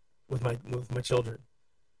home with my children,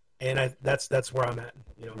 and that's where I'm at.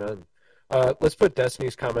 Amen. Let's put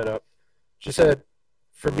Destiny's comment up. She said,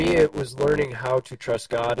 "For me, it was learning how to trust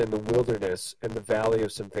God in the wilderness and the valley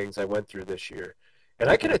of some things I went through this year," and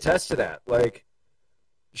I can attest to that. Like,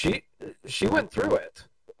 she went through it.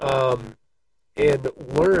 And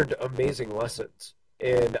learned amazing lessons.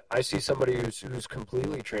 And I see somebody who's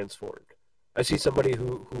completely transformed. I see somebody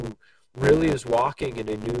who really is walking in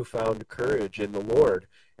a newfound courage in the Lord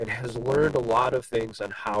and has learned a lot of things on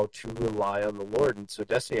how to rely on the Lord. And so,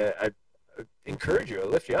 Destiny, I encourage you, I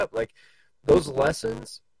lift you up. Like, those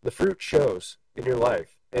lessons, the fruit shows in your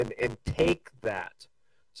life. And take that.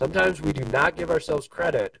 Sometimes we do not give ourselves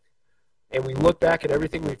credit. And we look back at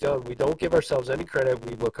everything we've done. We don't give ourselves any credit.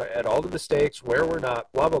 We look at all the mistakes, where we're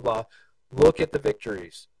not, blah, blah, blah. Look at the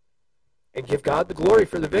victories. And give God the glory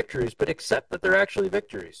for the victories, but accept that they're actually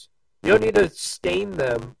victories. You don't need to stain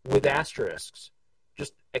them with asterisks.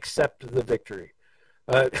 Just accept the victory.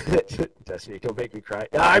 Destiny, don't make me cry.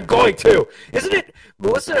 I'm going to. Isn't it?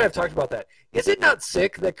 Melissa and I have talked about that. Is it not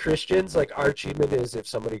sick that Christians, like, our achievement is if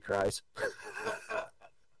somebody cries?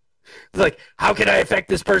 It's like, how can I affect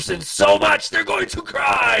this person so much they're going to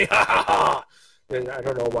cry? I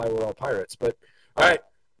don't know why we're all pirates, but all right,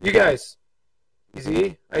 you guys,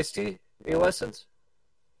 Easy, Ice-T, any lessons?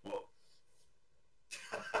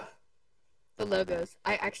 The logos.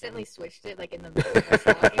 I accidentally switched it like in the middle of the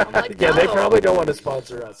song. I'm like, Yeah, they no. probably don't want to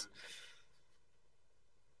sponsor us.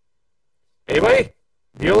 Anybody?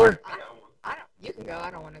 Bueller? I don't. You can go.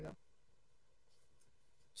 I don't want to go.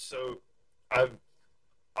 So, I've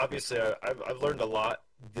learned a lot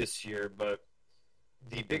this year, but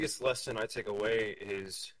the biggest lesson I take away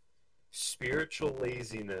is spiritual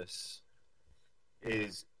laziness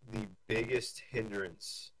is the biggest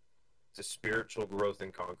hindrance to spiritual growth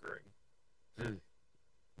and conquering.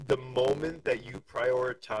 The moment that you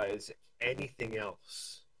prioritize anything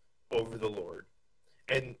else over the Lord,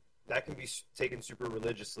 and that can be taken super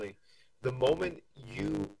religiously, the moment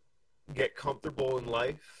you get comfortable in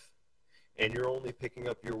life and you're only picking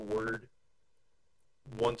up your word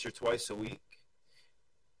once or twice a week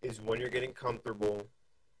is when you're getting comfortable.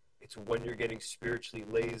 It's when you're getting spiritually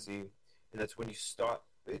lazy, and that's when you stop.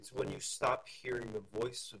 It's when you stop hearing the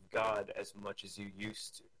voice of God as much as you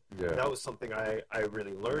used to. Yeah. And that was something I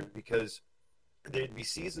really learned, because there'd be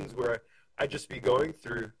seasons where I'd just be going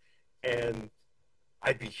through and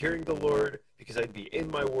I'd be hearing the Lord because I'd be in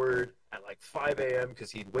my word at like 5 a.m.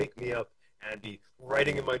 because he'd wake me up, and be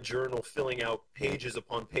writing in my journal, filling out pages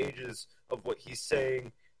upon pages of what he's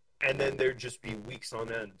saying. And then there'd just be weeks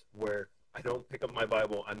on end where I don't pick up my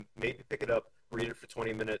Bible. I maybe pick it up, read it for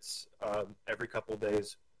 20 minutes every couple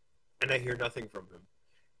days, and I hear nothing from him.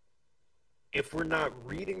 If we're not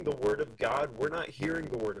reading the Word of God, we're not hearing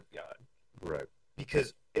the Word of God. Right.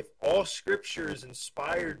 Because if all Scripture is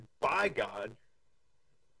inspired by God,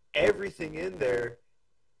 everything in there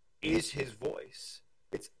is his voice.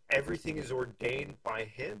 Everything is ordained by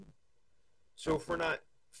him. So if we're not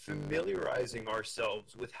familiarizing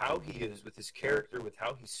ourselves with how he is, with his character, with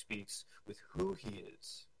how he speaks, with who he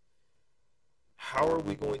is, how are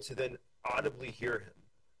we going to then audibly hear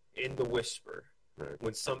him in the whisper, right,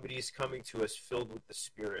 when somebody is coming to us filled with the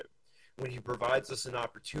Spirit, when he provides us an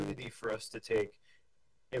opportunity for us to take,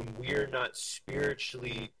 and we're not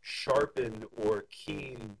spiritually sharpened or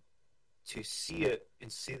keen to see it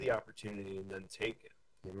and see the opportunity and then take it.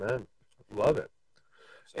 Amen. Love it.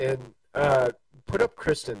 And put up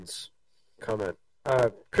Kristen's comment.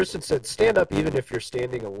 Kristen said, stand up even if you're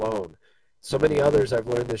standing alone. So many others I've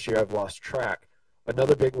learned this year I've lost track.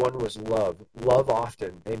 Another big one was love. Love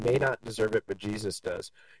often. They may not deserve it, but Jesus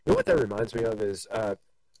does. You know what that reminds me of is,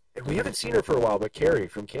 we haven't seen her for a while, but Carrie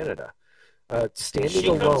from Canada. Standing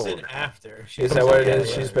alone. She comes in after. Is that what it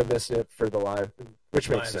is? She's been missing it for the live, which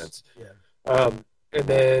makes sense. Yeah. And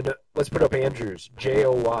then let's put up Andrew's,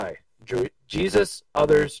 Joy. Jesus,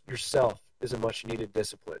 others, yourself is a much-needed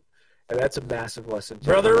discipline. And that's a massive lesson.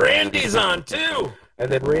 Brother Randy's on, too. And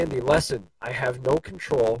then Randy, lesson, I have no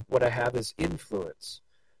control. What I have is influence.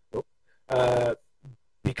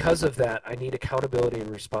 Because of that, I need accountability and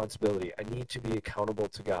responsibility. I need to be accountable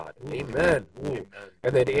to God. Amen. Amen.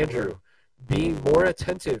 And then Andrew, being more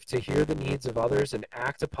attentive to hear the needs of others and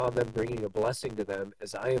act upon them, bringing a blessing to them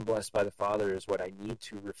as I am blessed by the Father is what I need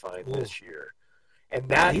to refine this year. And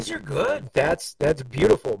These are good. That's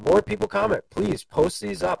beautiful. More people comment. Please post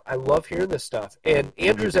these up. I love hearing this stuff. And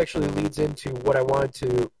Andrews actually leads into what I wanted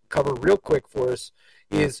to cover real quick for us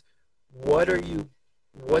is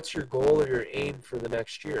what's your goal or your aim for the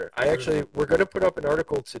next year? We're going to put up an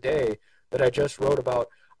article today that I just wrote about.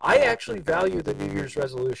 I actually value the New Year's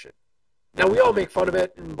resolution. Now, we all make fun of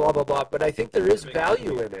it and blah, blah, blah, but I think there is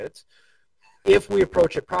value in it if we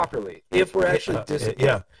approach it properly, if we're actually disciplined.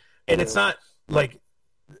 Yeah. And it's not like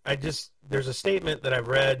there's a statement that I've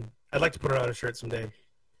read. I'd like to put it on a shirt someday.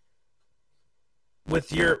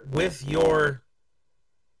 With your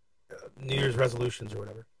New Year's resolutions or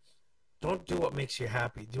whatever, don't do what makes you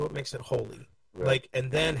happy. Do what makes it holy. Right.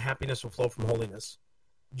 And then happiness will flow from holiness.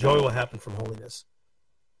 Joy will happen from holiness.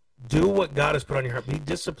 Do what God has put on your heart. Be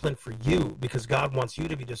disciplined for you because God wants you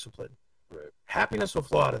to be disciplined. Right. Happiness will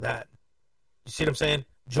flow out of that. You see what I'm saying?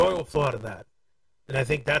 Joy will flow out of that. And I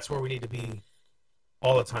think that's where we need to be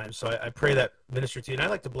all the time. So I pray that minister to you. And I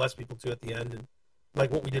like to bless people too at the end. And like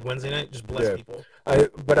what we did Wednesday night, just bless people.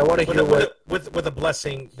 But I want to hear with a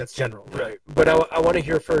blessing that's general. Right. But I want to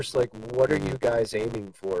hear first, like, what are you guys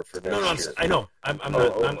aiming for next year? No, I know. I'm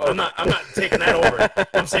not taking that over.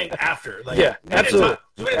 I'm saying after. Like, yeah, absolutely.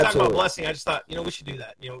 We didn't talk about blessing. I just thought, we should do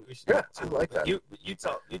that. We should. Yeah, I like that. You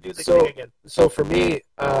do the thing again. So for me,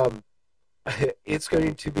 it's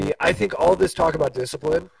going to be. I think all this talk about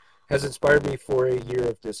discipline has inspired me for a year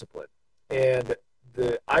of discipline, and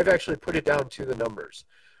I've actually put it down to the numbers.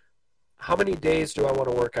 How many days do I want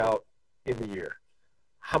to work out in the year?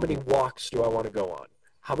 How many walks do I want to go on?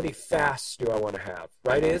 How many fasts do I want to have?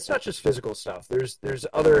 Right? And it's not just physical stuff. There's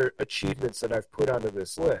other achievements that I've put onto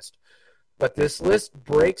this list. But this list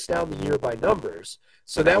breaks down the year by numbers,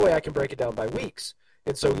 so that way I can break it down by weeks.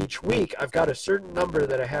 And so each week I've got a certain number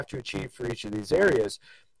that I have to achieve for each of these areas.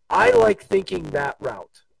 I like thinking that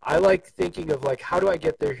route. I like thinking of, like, how do I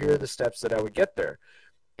get there? Here are the steps that I would get there.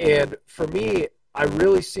 And for me, I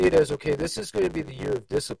really see it as, okay, this is going to be the year of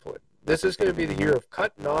discipline. This is going to be the year of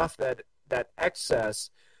cutting off that excess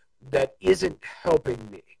that isn't helping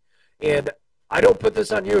me. And I don't put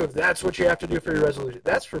this on you if that's what you have to do for your resolution.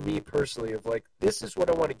 That's for me personally, of like, this is what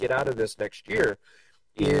I want to get out of this next year,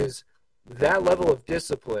 is that level of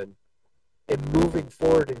discipline and moving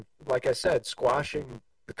forward and, like I said, squashing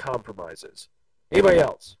the compromises. Anybody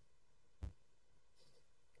else?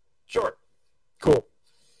 Sure. Cool.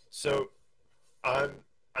 So I'm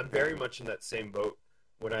very much in that same boat.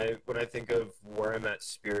 When I think of where I'm at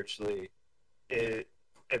spiritually, it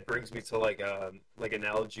brings me to like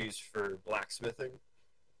analogies for blacksmithing.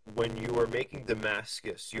 When you are making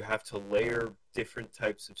Damascus, you have to layer different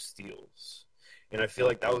types of steels. And I feel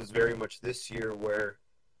like that was very much this year where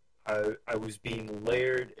I was being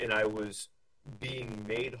layered and I was being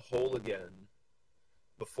made whole again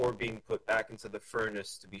before being put back into the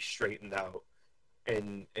furnace to be straightened out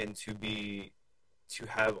and to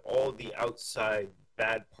have all the outside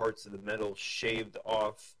bad parts of the metal shaved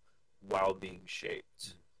off while being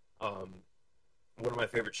shaped. One of my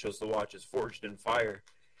favorite shows to watch is Forged in Fire,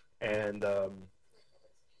 and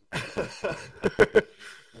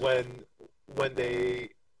when they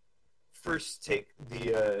first take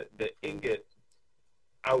the ingot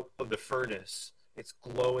out of the furnace, it's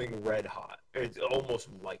glowing red hot. It's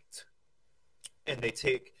almost white, and they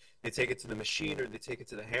take it to the machine, or they take it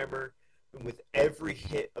to the hammer, and with every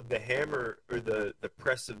hit of the hammer or the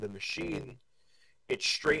press of the machine, it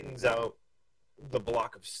straightens out the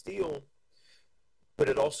block of steel, but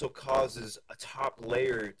it also causes a top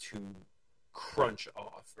layer to crunch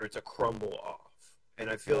off, or to crumble off. And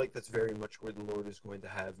I feel like that's very much where the Lord is going to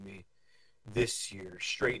have me this year,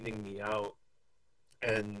 straightening me out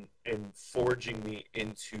and forging me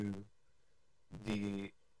into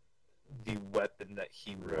the weapon that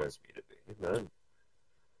He wants me to be. Amen.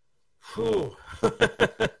 Whew.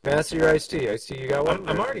 Pass your iced tea. I see you got one.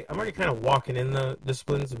 I'm already kind of walking in the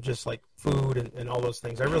disciplines of just like food and all those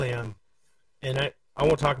things. I really am. And I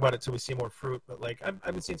won't talk about it till we see more fruit, but like I've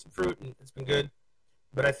been seeing some fruit and it's been good.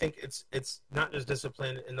 But I think it's not just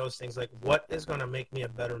discipline in those things. Like, what is going to make me a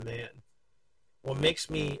better man? What makes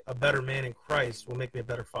me a better man in Christ will make me a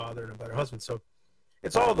better father and a better husband. So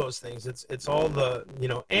it's all those things. It's all the,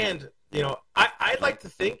 and, I like to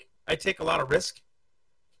think I take a lot of risk.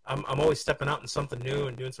 I'm always stepping out in something new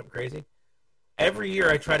and doing something crazy. Every year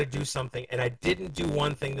I try to do something, and I didn't do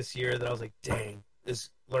one thing this year that I was like, dang, is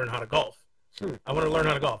learn how to golf. I want to learn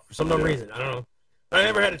how to golf for some dumb reason. I don't know. I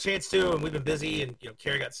never had a chance to, and we've been busy, and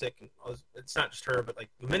Carrie got sick, and it's not just her, but like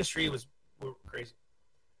the ministry was crazy.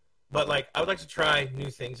 But like I would like to try new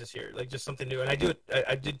things this year, like just something new. And I do it.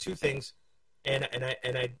 I did two things, and I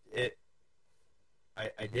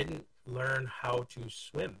didn't learn how to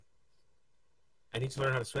swim. I need to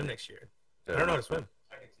learn how to swim next year. I don't know how to swim.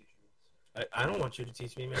 I can teach you. I don't want you to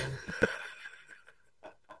teach me, man.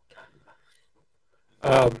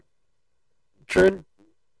 Trin,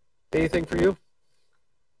 anything for you?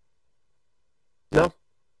 No?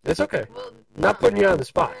 It's okay. Well, Not putting you on the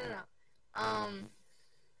spot. No.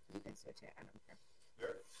 You can switch it. I don't care.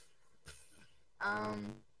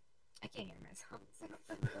 I can't hear myself.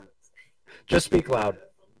 Just speak loud.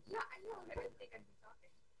 No, I know. I didn't think I'd be talking.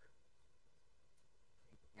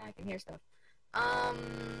 Now I can hear stuff.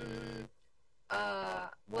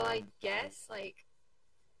 Well, I guess, like,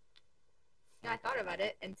 I thought about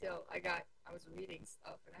it until I was reading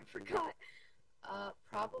stuff and I forgot.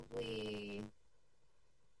 Probably,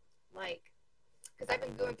 like, because I've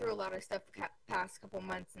been going through a lot of stuff the past couple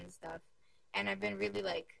months and stuff, and I've been really,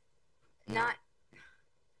 like,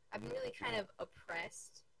 I've been really kind of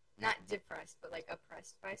oppressed, not depressed, but, like,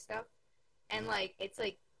 oppressed by stuff, and, like,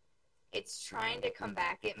 it's trying to come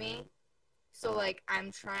back at me, so, like,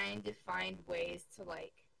 I'm trying to find ways to,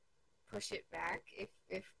 like, push it back,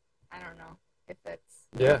 if I don't know, if that's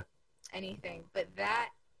anything, but that,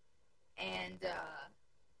 and,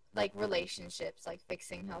 like, relationships, like,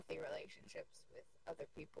 fixing healthy relationships with other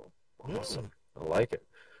people. Awesome. I like it.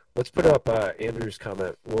 Let's put up Andrew's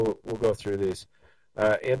comment. We'll go through these.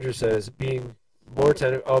 Andrew says, being more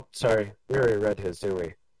attentive. Oh, sorry. We already read his,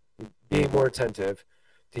 didn't we? Being more attentive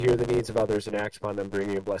to hear the needs of others and act upon them,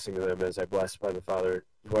 bringing a blessing to them as I blessed by the Father,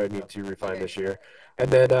 who I need to refine this year. And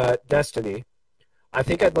then Destiny. I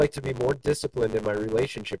think I'd like to be more disciplined in my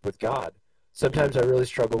relationship with God. Sometimes I really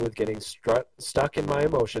struggle with getting stuck in my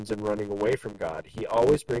emotions and running away from God. He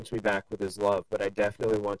always brings me back with his love, but I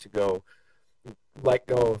definitely want to let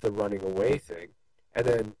go of the running away thing. And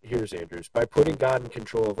then here's Andrews. By putting God in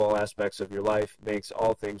control of all aspects of your life makes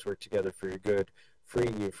all things work together for your good,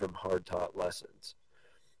 freeing you from hard-taught lessons.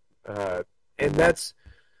 And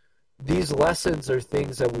these lessons are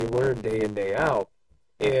things that we learn day in, day out.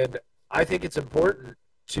 And I think it's important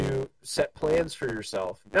to set plans for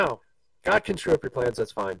yourself. Now, God can screw up your plans,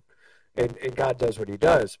 that's fine. And God does what he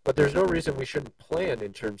does. But there's no reason we shouldn't plan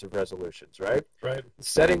in terms of resolutions, right? Right.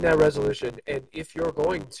 Setting that resolution, and if you're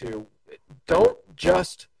going to, don't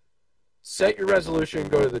just set your resolution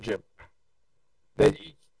and go to the gym. Then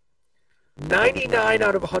 99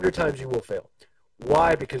 out of 100 times you will fail.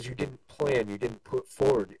 Why? Because you didn't plan, you didn't put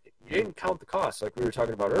forward, you didn't count the costs like we were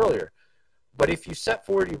talking about earlier. But if you set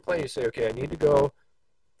forward your plan, you say, okay, I need to go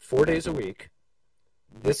 4 days a week.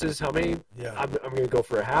 This is how many, I'm going to go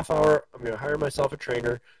for a half hour. I'm going to hire myself a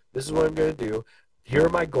trainer. This is what I'm going to do. Here are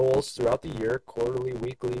my goals throughout the year, quarterly,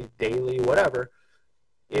 weekly, daily, whatever.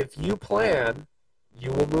 If you plan,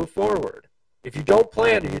 you will move forward. If you don't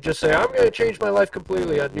plan and you just say, I'm going to change my life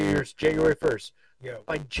completely on New Year's, January 1st, Yeah.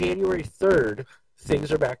 By January 3rd,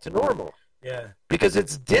 things are back to normal. Yeah. Because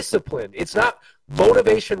it's discipline. It's not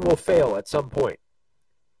motivation will fail at some point.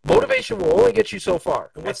 Motivation will only get you so far.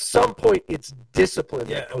 At some point, it's discipline.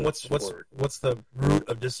 Yeah, and what's the root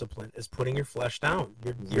of discipline? Is putting your flesh down,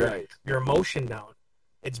 your emotion down.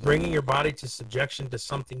 It's bringing your body to subjection to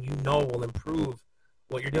something you know will improve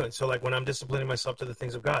what you're doing. So, like when I'm disciplining myself to the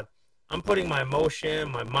things of God, I'm putting my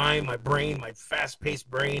emotion, my mind, my brain, my fast-paced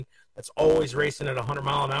brain that's always racing at 100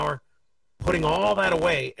 miles an hour, putting all that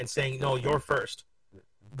away and saying, no, you're first.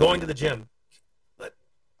 Going to the gym.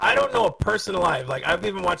 I don't know a person alive. Like, I've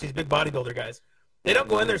even watched these big bodybuilder guys. They don't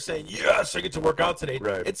go in there saying, yes, I get to work out today.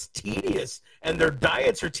 Right. It's tedious, and their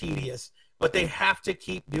diets are tedious, but they have to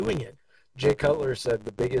keep doing it. Jay Cutler said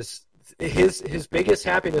his biggest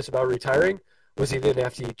happiness about retiring was he didn't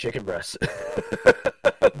have to eat chicken breasts.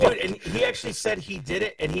 Dude, and he actually said he did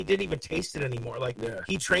it, and he didn't even taste it anymore. Like,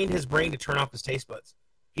 he trained his brain to turn off his taste buds.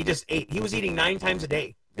 He just ate. He was eating 9 times a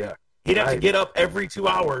day. Yeah. He'd have to get up every 2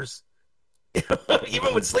 hours,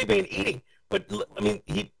 even when sleeping and eating. But, I mean,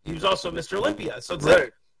 he was also Mr. Olympia. So it's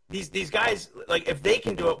like, these guys, like, if they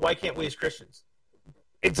can do it, why can't we as Christians?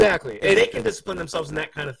 Exactly. If they can discipline themselves in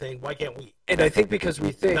that kind of thing, why can't we? And I think because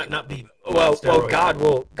we think not be well, God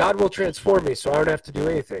will transform me, so I don't have to do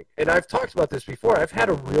anything. And I've talked about this before. I've had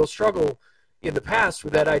a real struggle in the past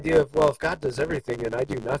with that idea of, well, if God does everything and I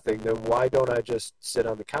do nothing, then why don't I just sit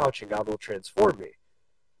on the couch and God will transform me?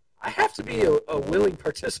 I have to be a willing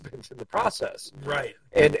participant in the process. Right.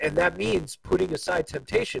 And that means putting aside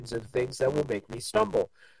temptations and things that will make me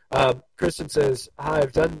stumble. Kristen says, hi,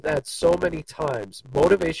 I've done that so many times.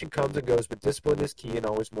 Motivation comes and goes, but discipline is key and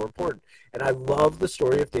always more important. And I love the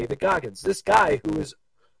story of David Goggins. This guy who is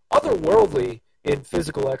otherworldly in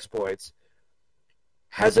physical exploits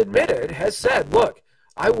has said, look,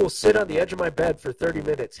 I will sit on the edge of my bed for 30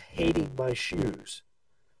 minutes hating my shoes.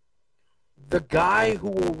 The guy who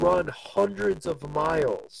will run hundreds of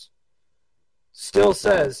miles still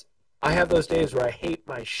says, I have those days where I hate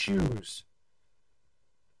my shoes.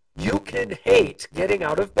 You can hate getting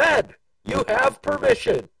out of bed. You have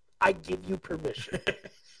permission. I give you permission.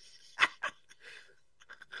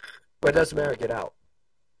 But it doesn't matter, get out.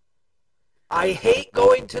 I hate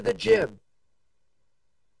going to the gym.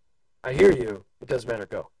 I hear you. It doesn't matter,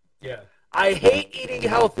 go. Yeah. I hate eating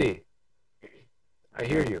healthy. I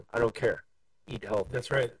hear you. I don't care. Eat healthy.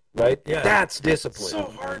 That's right. Right? Yeah. That's discipline. It's so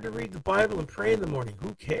hard to read the Bible and pray in the morning.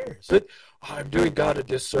 Who cares? But I'm doing God a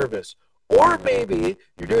disservice. Or maybe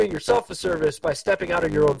you're doing yourself a service by stepping out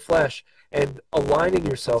of your own flesh and aligning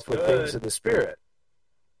yourself with things in the Spirit.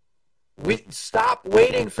 We stop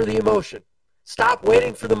waiting for the emotion. Stop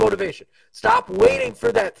waiting for the motivation. Stop waiting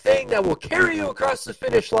for that thing that will carry you across the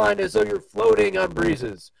finish line as though you're floating on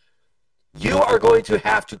breezes. You are going to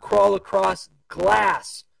have to crawl across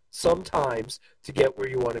glass sometimes to get where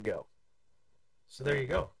you want to go. So there you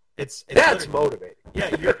go. It's That's motivating.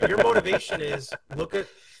 Yeah, your motivation is, look at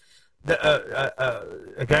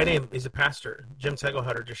a guy named, he's a pastor, Jim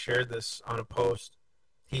Tegelhutter, just shared this on a post.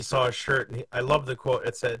 He saw a shirt, and I love the quote.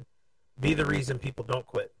 It said, be the reason people don't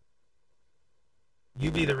quit. You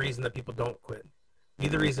be the reason that people don't quit. Be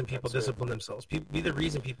the reason people discipline themselves. Be the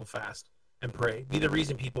reason people fast and pray. Be the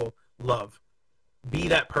reason people love. Be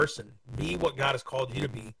that person. Be what God has called you to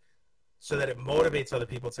be, so that it motivates other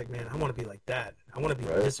people. It's like, man, I want to be like that. I want to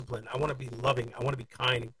be disciplined. I want to be loving. I want to be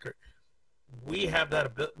kind. We have that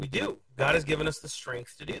ability. We do. God has given us the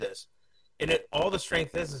strength to do this. And all the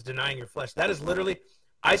strength is denying your flesh. That is literally,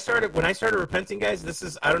 when I started repenting,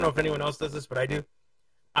 guys, I don't know if anyone else does this, but I do.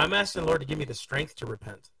 I'm asking the Lord to give me the strength to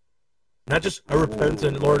repent. Not just, I repent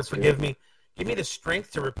and Lord, forgive me. Give me the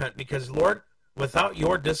strength to repent, because, Lord, without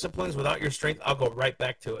your disciplines, without your strength, I'll go right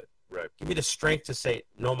back to it. Right. Give me the strength to say,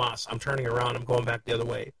 no mas, I'm turning around, I'm going back the other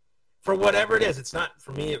way. For whatever it is, it's not,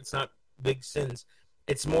 for me, it's not big sins.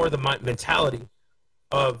 It's more the mentality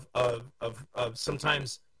of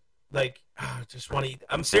sometimes, like, I just want to eat.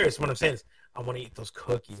 I'm serious when I'm saying this. I want to eat those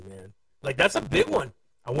cookies, man. Like, that's a big one.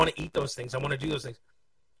 I want to eat those things. I want to do those things.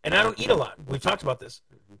 And I don't eat a lot. We've talked about this.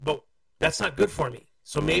 But that's not good for me.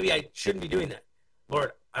 So maybe I shouldn't be doing that.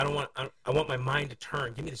 Lord, I want my mind to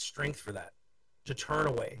turn. Give me the strength for that, to turn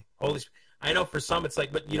away. Holy Spirit. I know for some it's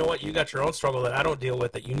like, but you know what? You got your own struggle that I don't deal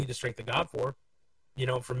with that you need the strength of God for. You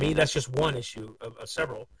know, for me, that's just one issue of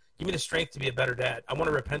several. Give me the strength to be a better dad. I want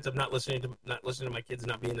to repent of not listening to my kids and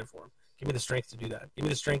not being there for them. Give me the strength to do that. Give me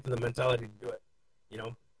the strength and the mentality to do it. You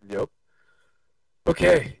know? Yep.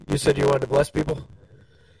 Okay. You said you wanted to bless people?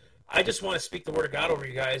 I just want to speak the word of God over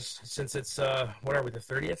you guys, since it's, what are we, the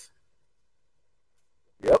 30th?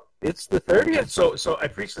 Yep. It's the 30th. So I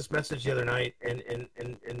preached this message the other night,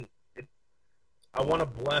 and I want to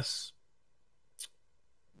bless.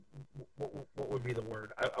 What would be the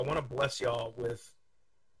word? I want to bless y'all with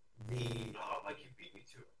the. Oh, like you beat me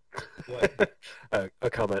to it. What? A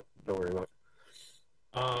comment. Don't worry about it.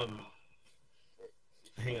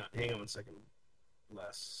 Hang on 1 second.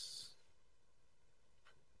 Les.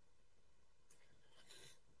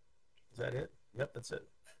 Is that it? Yep, that's it.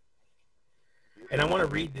 And I want to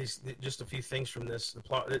read just a few things from this.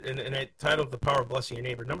 And I titled "The Power of Blessing Your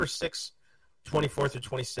Neighbor." Number 6, 24 through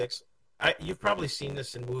 26. You've probably seen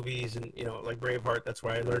this in movies and like Braveheart. That's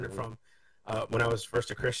where I learned it from. When I was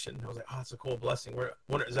first a Christian, I was like, "Oh, it's a cool blessing."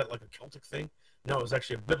 Is that like a Celtic thing? No, it was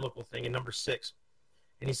actually a biblical thing. In number 6,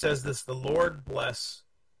 and he says this: "The Lord bless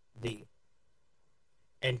thee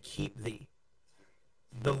and keep thee.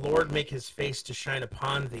 The Lord make his face to shine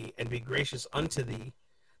upon thee and be gracious unto thee.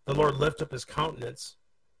 The Lord lift up his countenance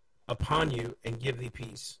upon you and give thee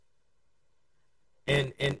peace."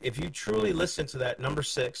 And if you truly listen to that, number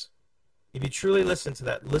 6, if you truly listen to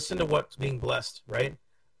that, listen to what's being blessed, right?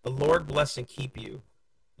 The Lord bless and keep you.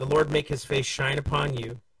 The Lord make his face shine upon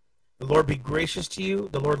you. The Lord be gracious to you.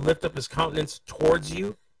 The Lord lift up his countenance towards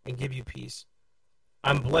you and give you peace.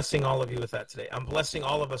 I'm blessing all of you with that today. I'm blessing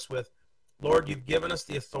all of us with, Lord, you've given us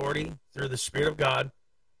the authority through the Spirit of God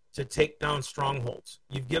to take down strongholds.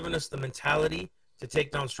 You've given us the mentality to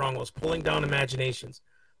take down strongholds, pulling down imaginations.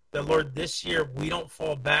 That, Lord, this year we don't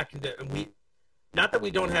fall back into, not that we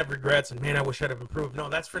don't have regrets and, man, I wish I'd have improved. No,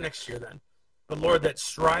 that's for next year then. But, Lord, that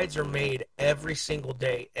strides are made every single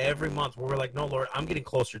day, every month, where we're like, no, Lord, I'm getting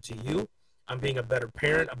closer to you. I'm being a better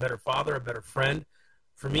parent, a better father, a better friend.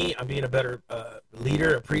 For me, I'm being a better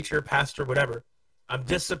leader, a preacher, pastor, whatever. I'm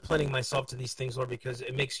disciplining myself to these things, Lord, because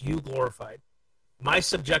it makes you glorified. My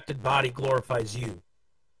subjected body glorifies you.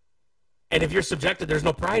 And if you're subjected, there's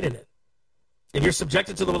no pride in it. If you're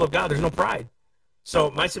subjected to the will of God, there's no pride.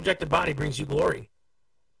 So my subjected body brings you glory.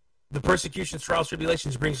 The persecutions, trials,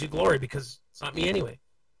 tribulations brings you glory because it's not me anyway.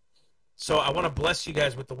 So I want to bless you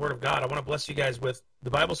guys with the word of God. I want to bless you guys with, the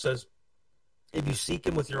Bible says, if you seek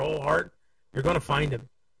him with your whole heart, you're going to find him.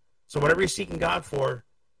 So whatever you're seeking God for,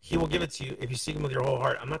 he will give it to you if you seek him with your whole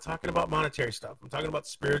heart. I'm not talking about monetary stuff. I'm talking about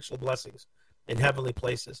spiritual blessings in heavenly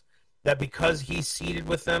places. That because he's seated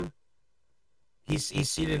with them, he's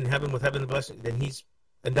seated in heaven with heavenly blessings, then he's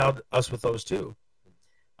endowed us with those too.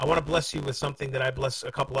 I want to bless you with something that I bless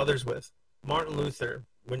a couple others with. Martin Luther,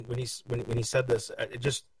 when he said this,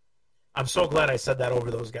 I'm so glad I said that over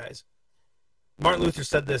those guys. Martin Luther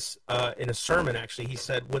said this in a sermon, actually. He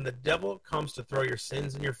said, when the devil comes to throw your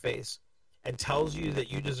sins in your face and tells you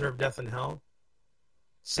that you deserve death and hell,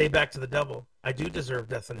 say back to the devil, I do deserve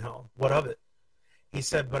death and hell. What of it? He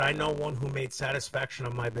said, but I know one who made satisfaction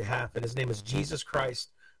on my behalf, and his name is Jesus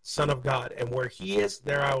Christ, Son of God. And where he is,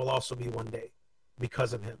 there I will also be one day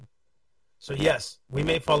because of him. So yes, we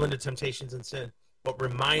may fall into temptations and sin, but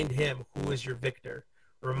remind him who is your victor.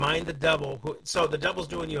 Remind the devil so the devil's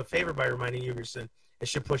doing you a favor by reminding you of your sin. It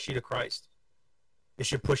should push you to Christ. It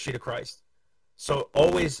should push you to Christ. So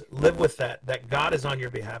always live with that God is on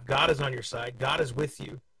your behalf. God is on your side. God is with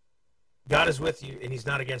you. God is with you, and he's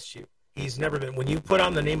not against you. He's never been. When you put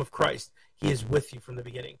on the name of Christ, he is with you from the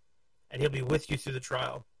beginning, and he'll be with you through the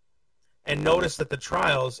trial. And notice that the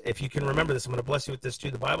trials, if you can remember this, I'm going to bless you with this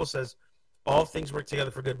too. The Bible says all things work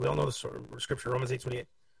together for good. We all know the scripture, Romans 8:28.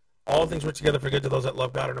 All things work together for good to those that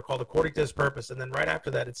love God and are called according to his purpose. And then right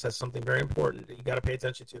after that, it says something very important that you got to pay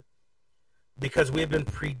attention to. Because we have been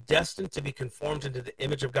predestined to be conformed into the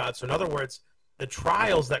image of God. So in other words, the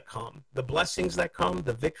trials that come, the blessings that come,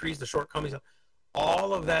 the victories, the shortcomings,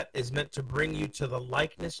 all of that is meant to bring you to the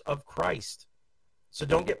likeness of Christ. So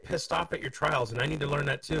don't get pissed off at your trials. And I need to learn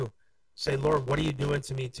that too. Say, Lord, what are you doing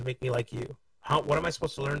to me to make me like you? What am I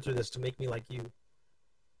supposed to learn through this to make me like you?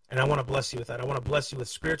 And I want to bless you with that. I want to bless you with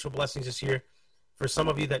spiritual blessings this year. For some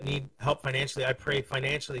of you that need help financially, I pray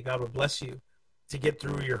financially God would bless you to get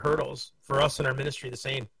through your hurdles. For us in our ministry, the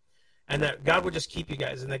same. And that God would just keep you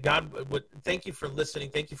guys. And that God would thank you for listening.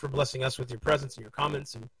 Thank you for blessing us with your presence and your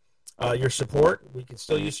comments and your support. We can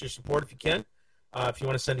still use your support if you can. If you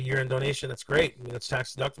want to send a year-end donation, that's great. I mean, it's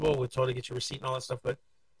tax deductible. We'll totally get your receipt and all that stuff. But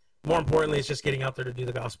more importantly, it's just getting out there to do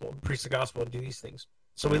the gospel, preach the gospel, and do these things.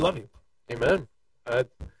 So we love you. Amen. I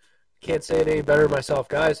can't say it any better myself,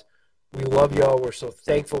 guys. We love y'all. We're so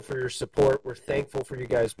thankful for your support. We're thankful for you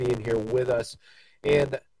guys being here with us.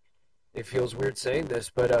 And it feels weird saying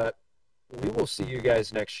this, but we will see you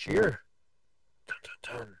guys next year. Dun,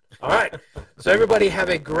 dun, dun. All right. So everybody have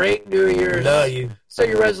a great New Year's. Love you. Set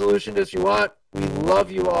your resolution if you want. We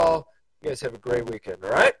love you all. You guys have a great weekend.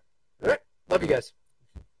 All right? All right. Love you guys.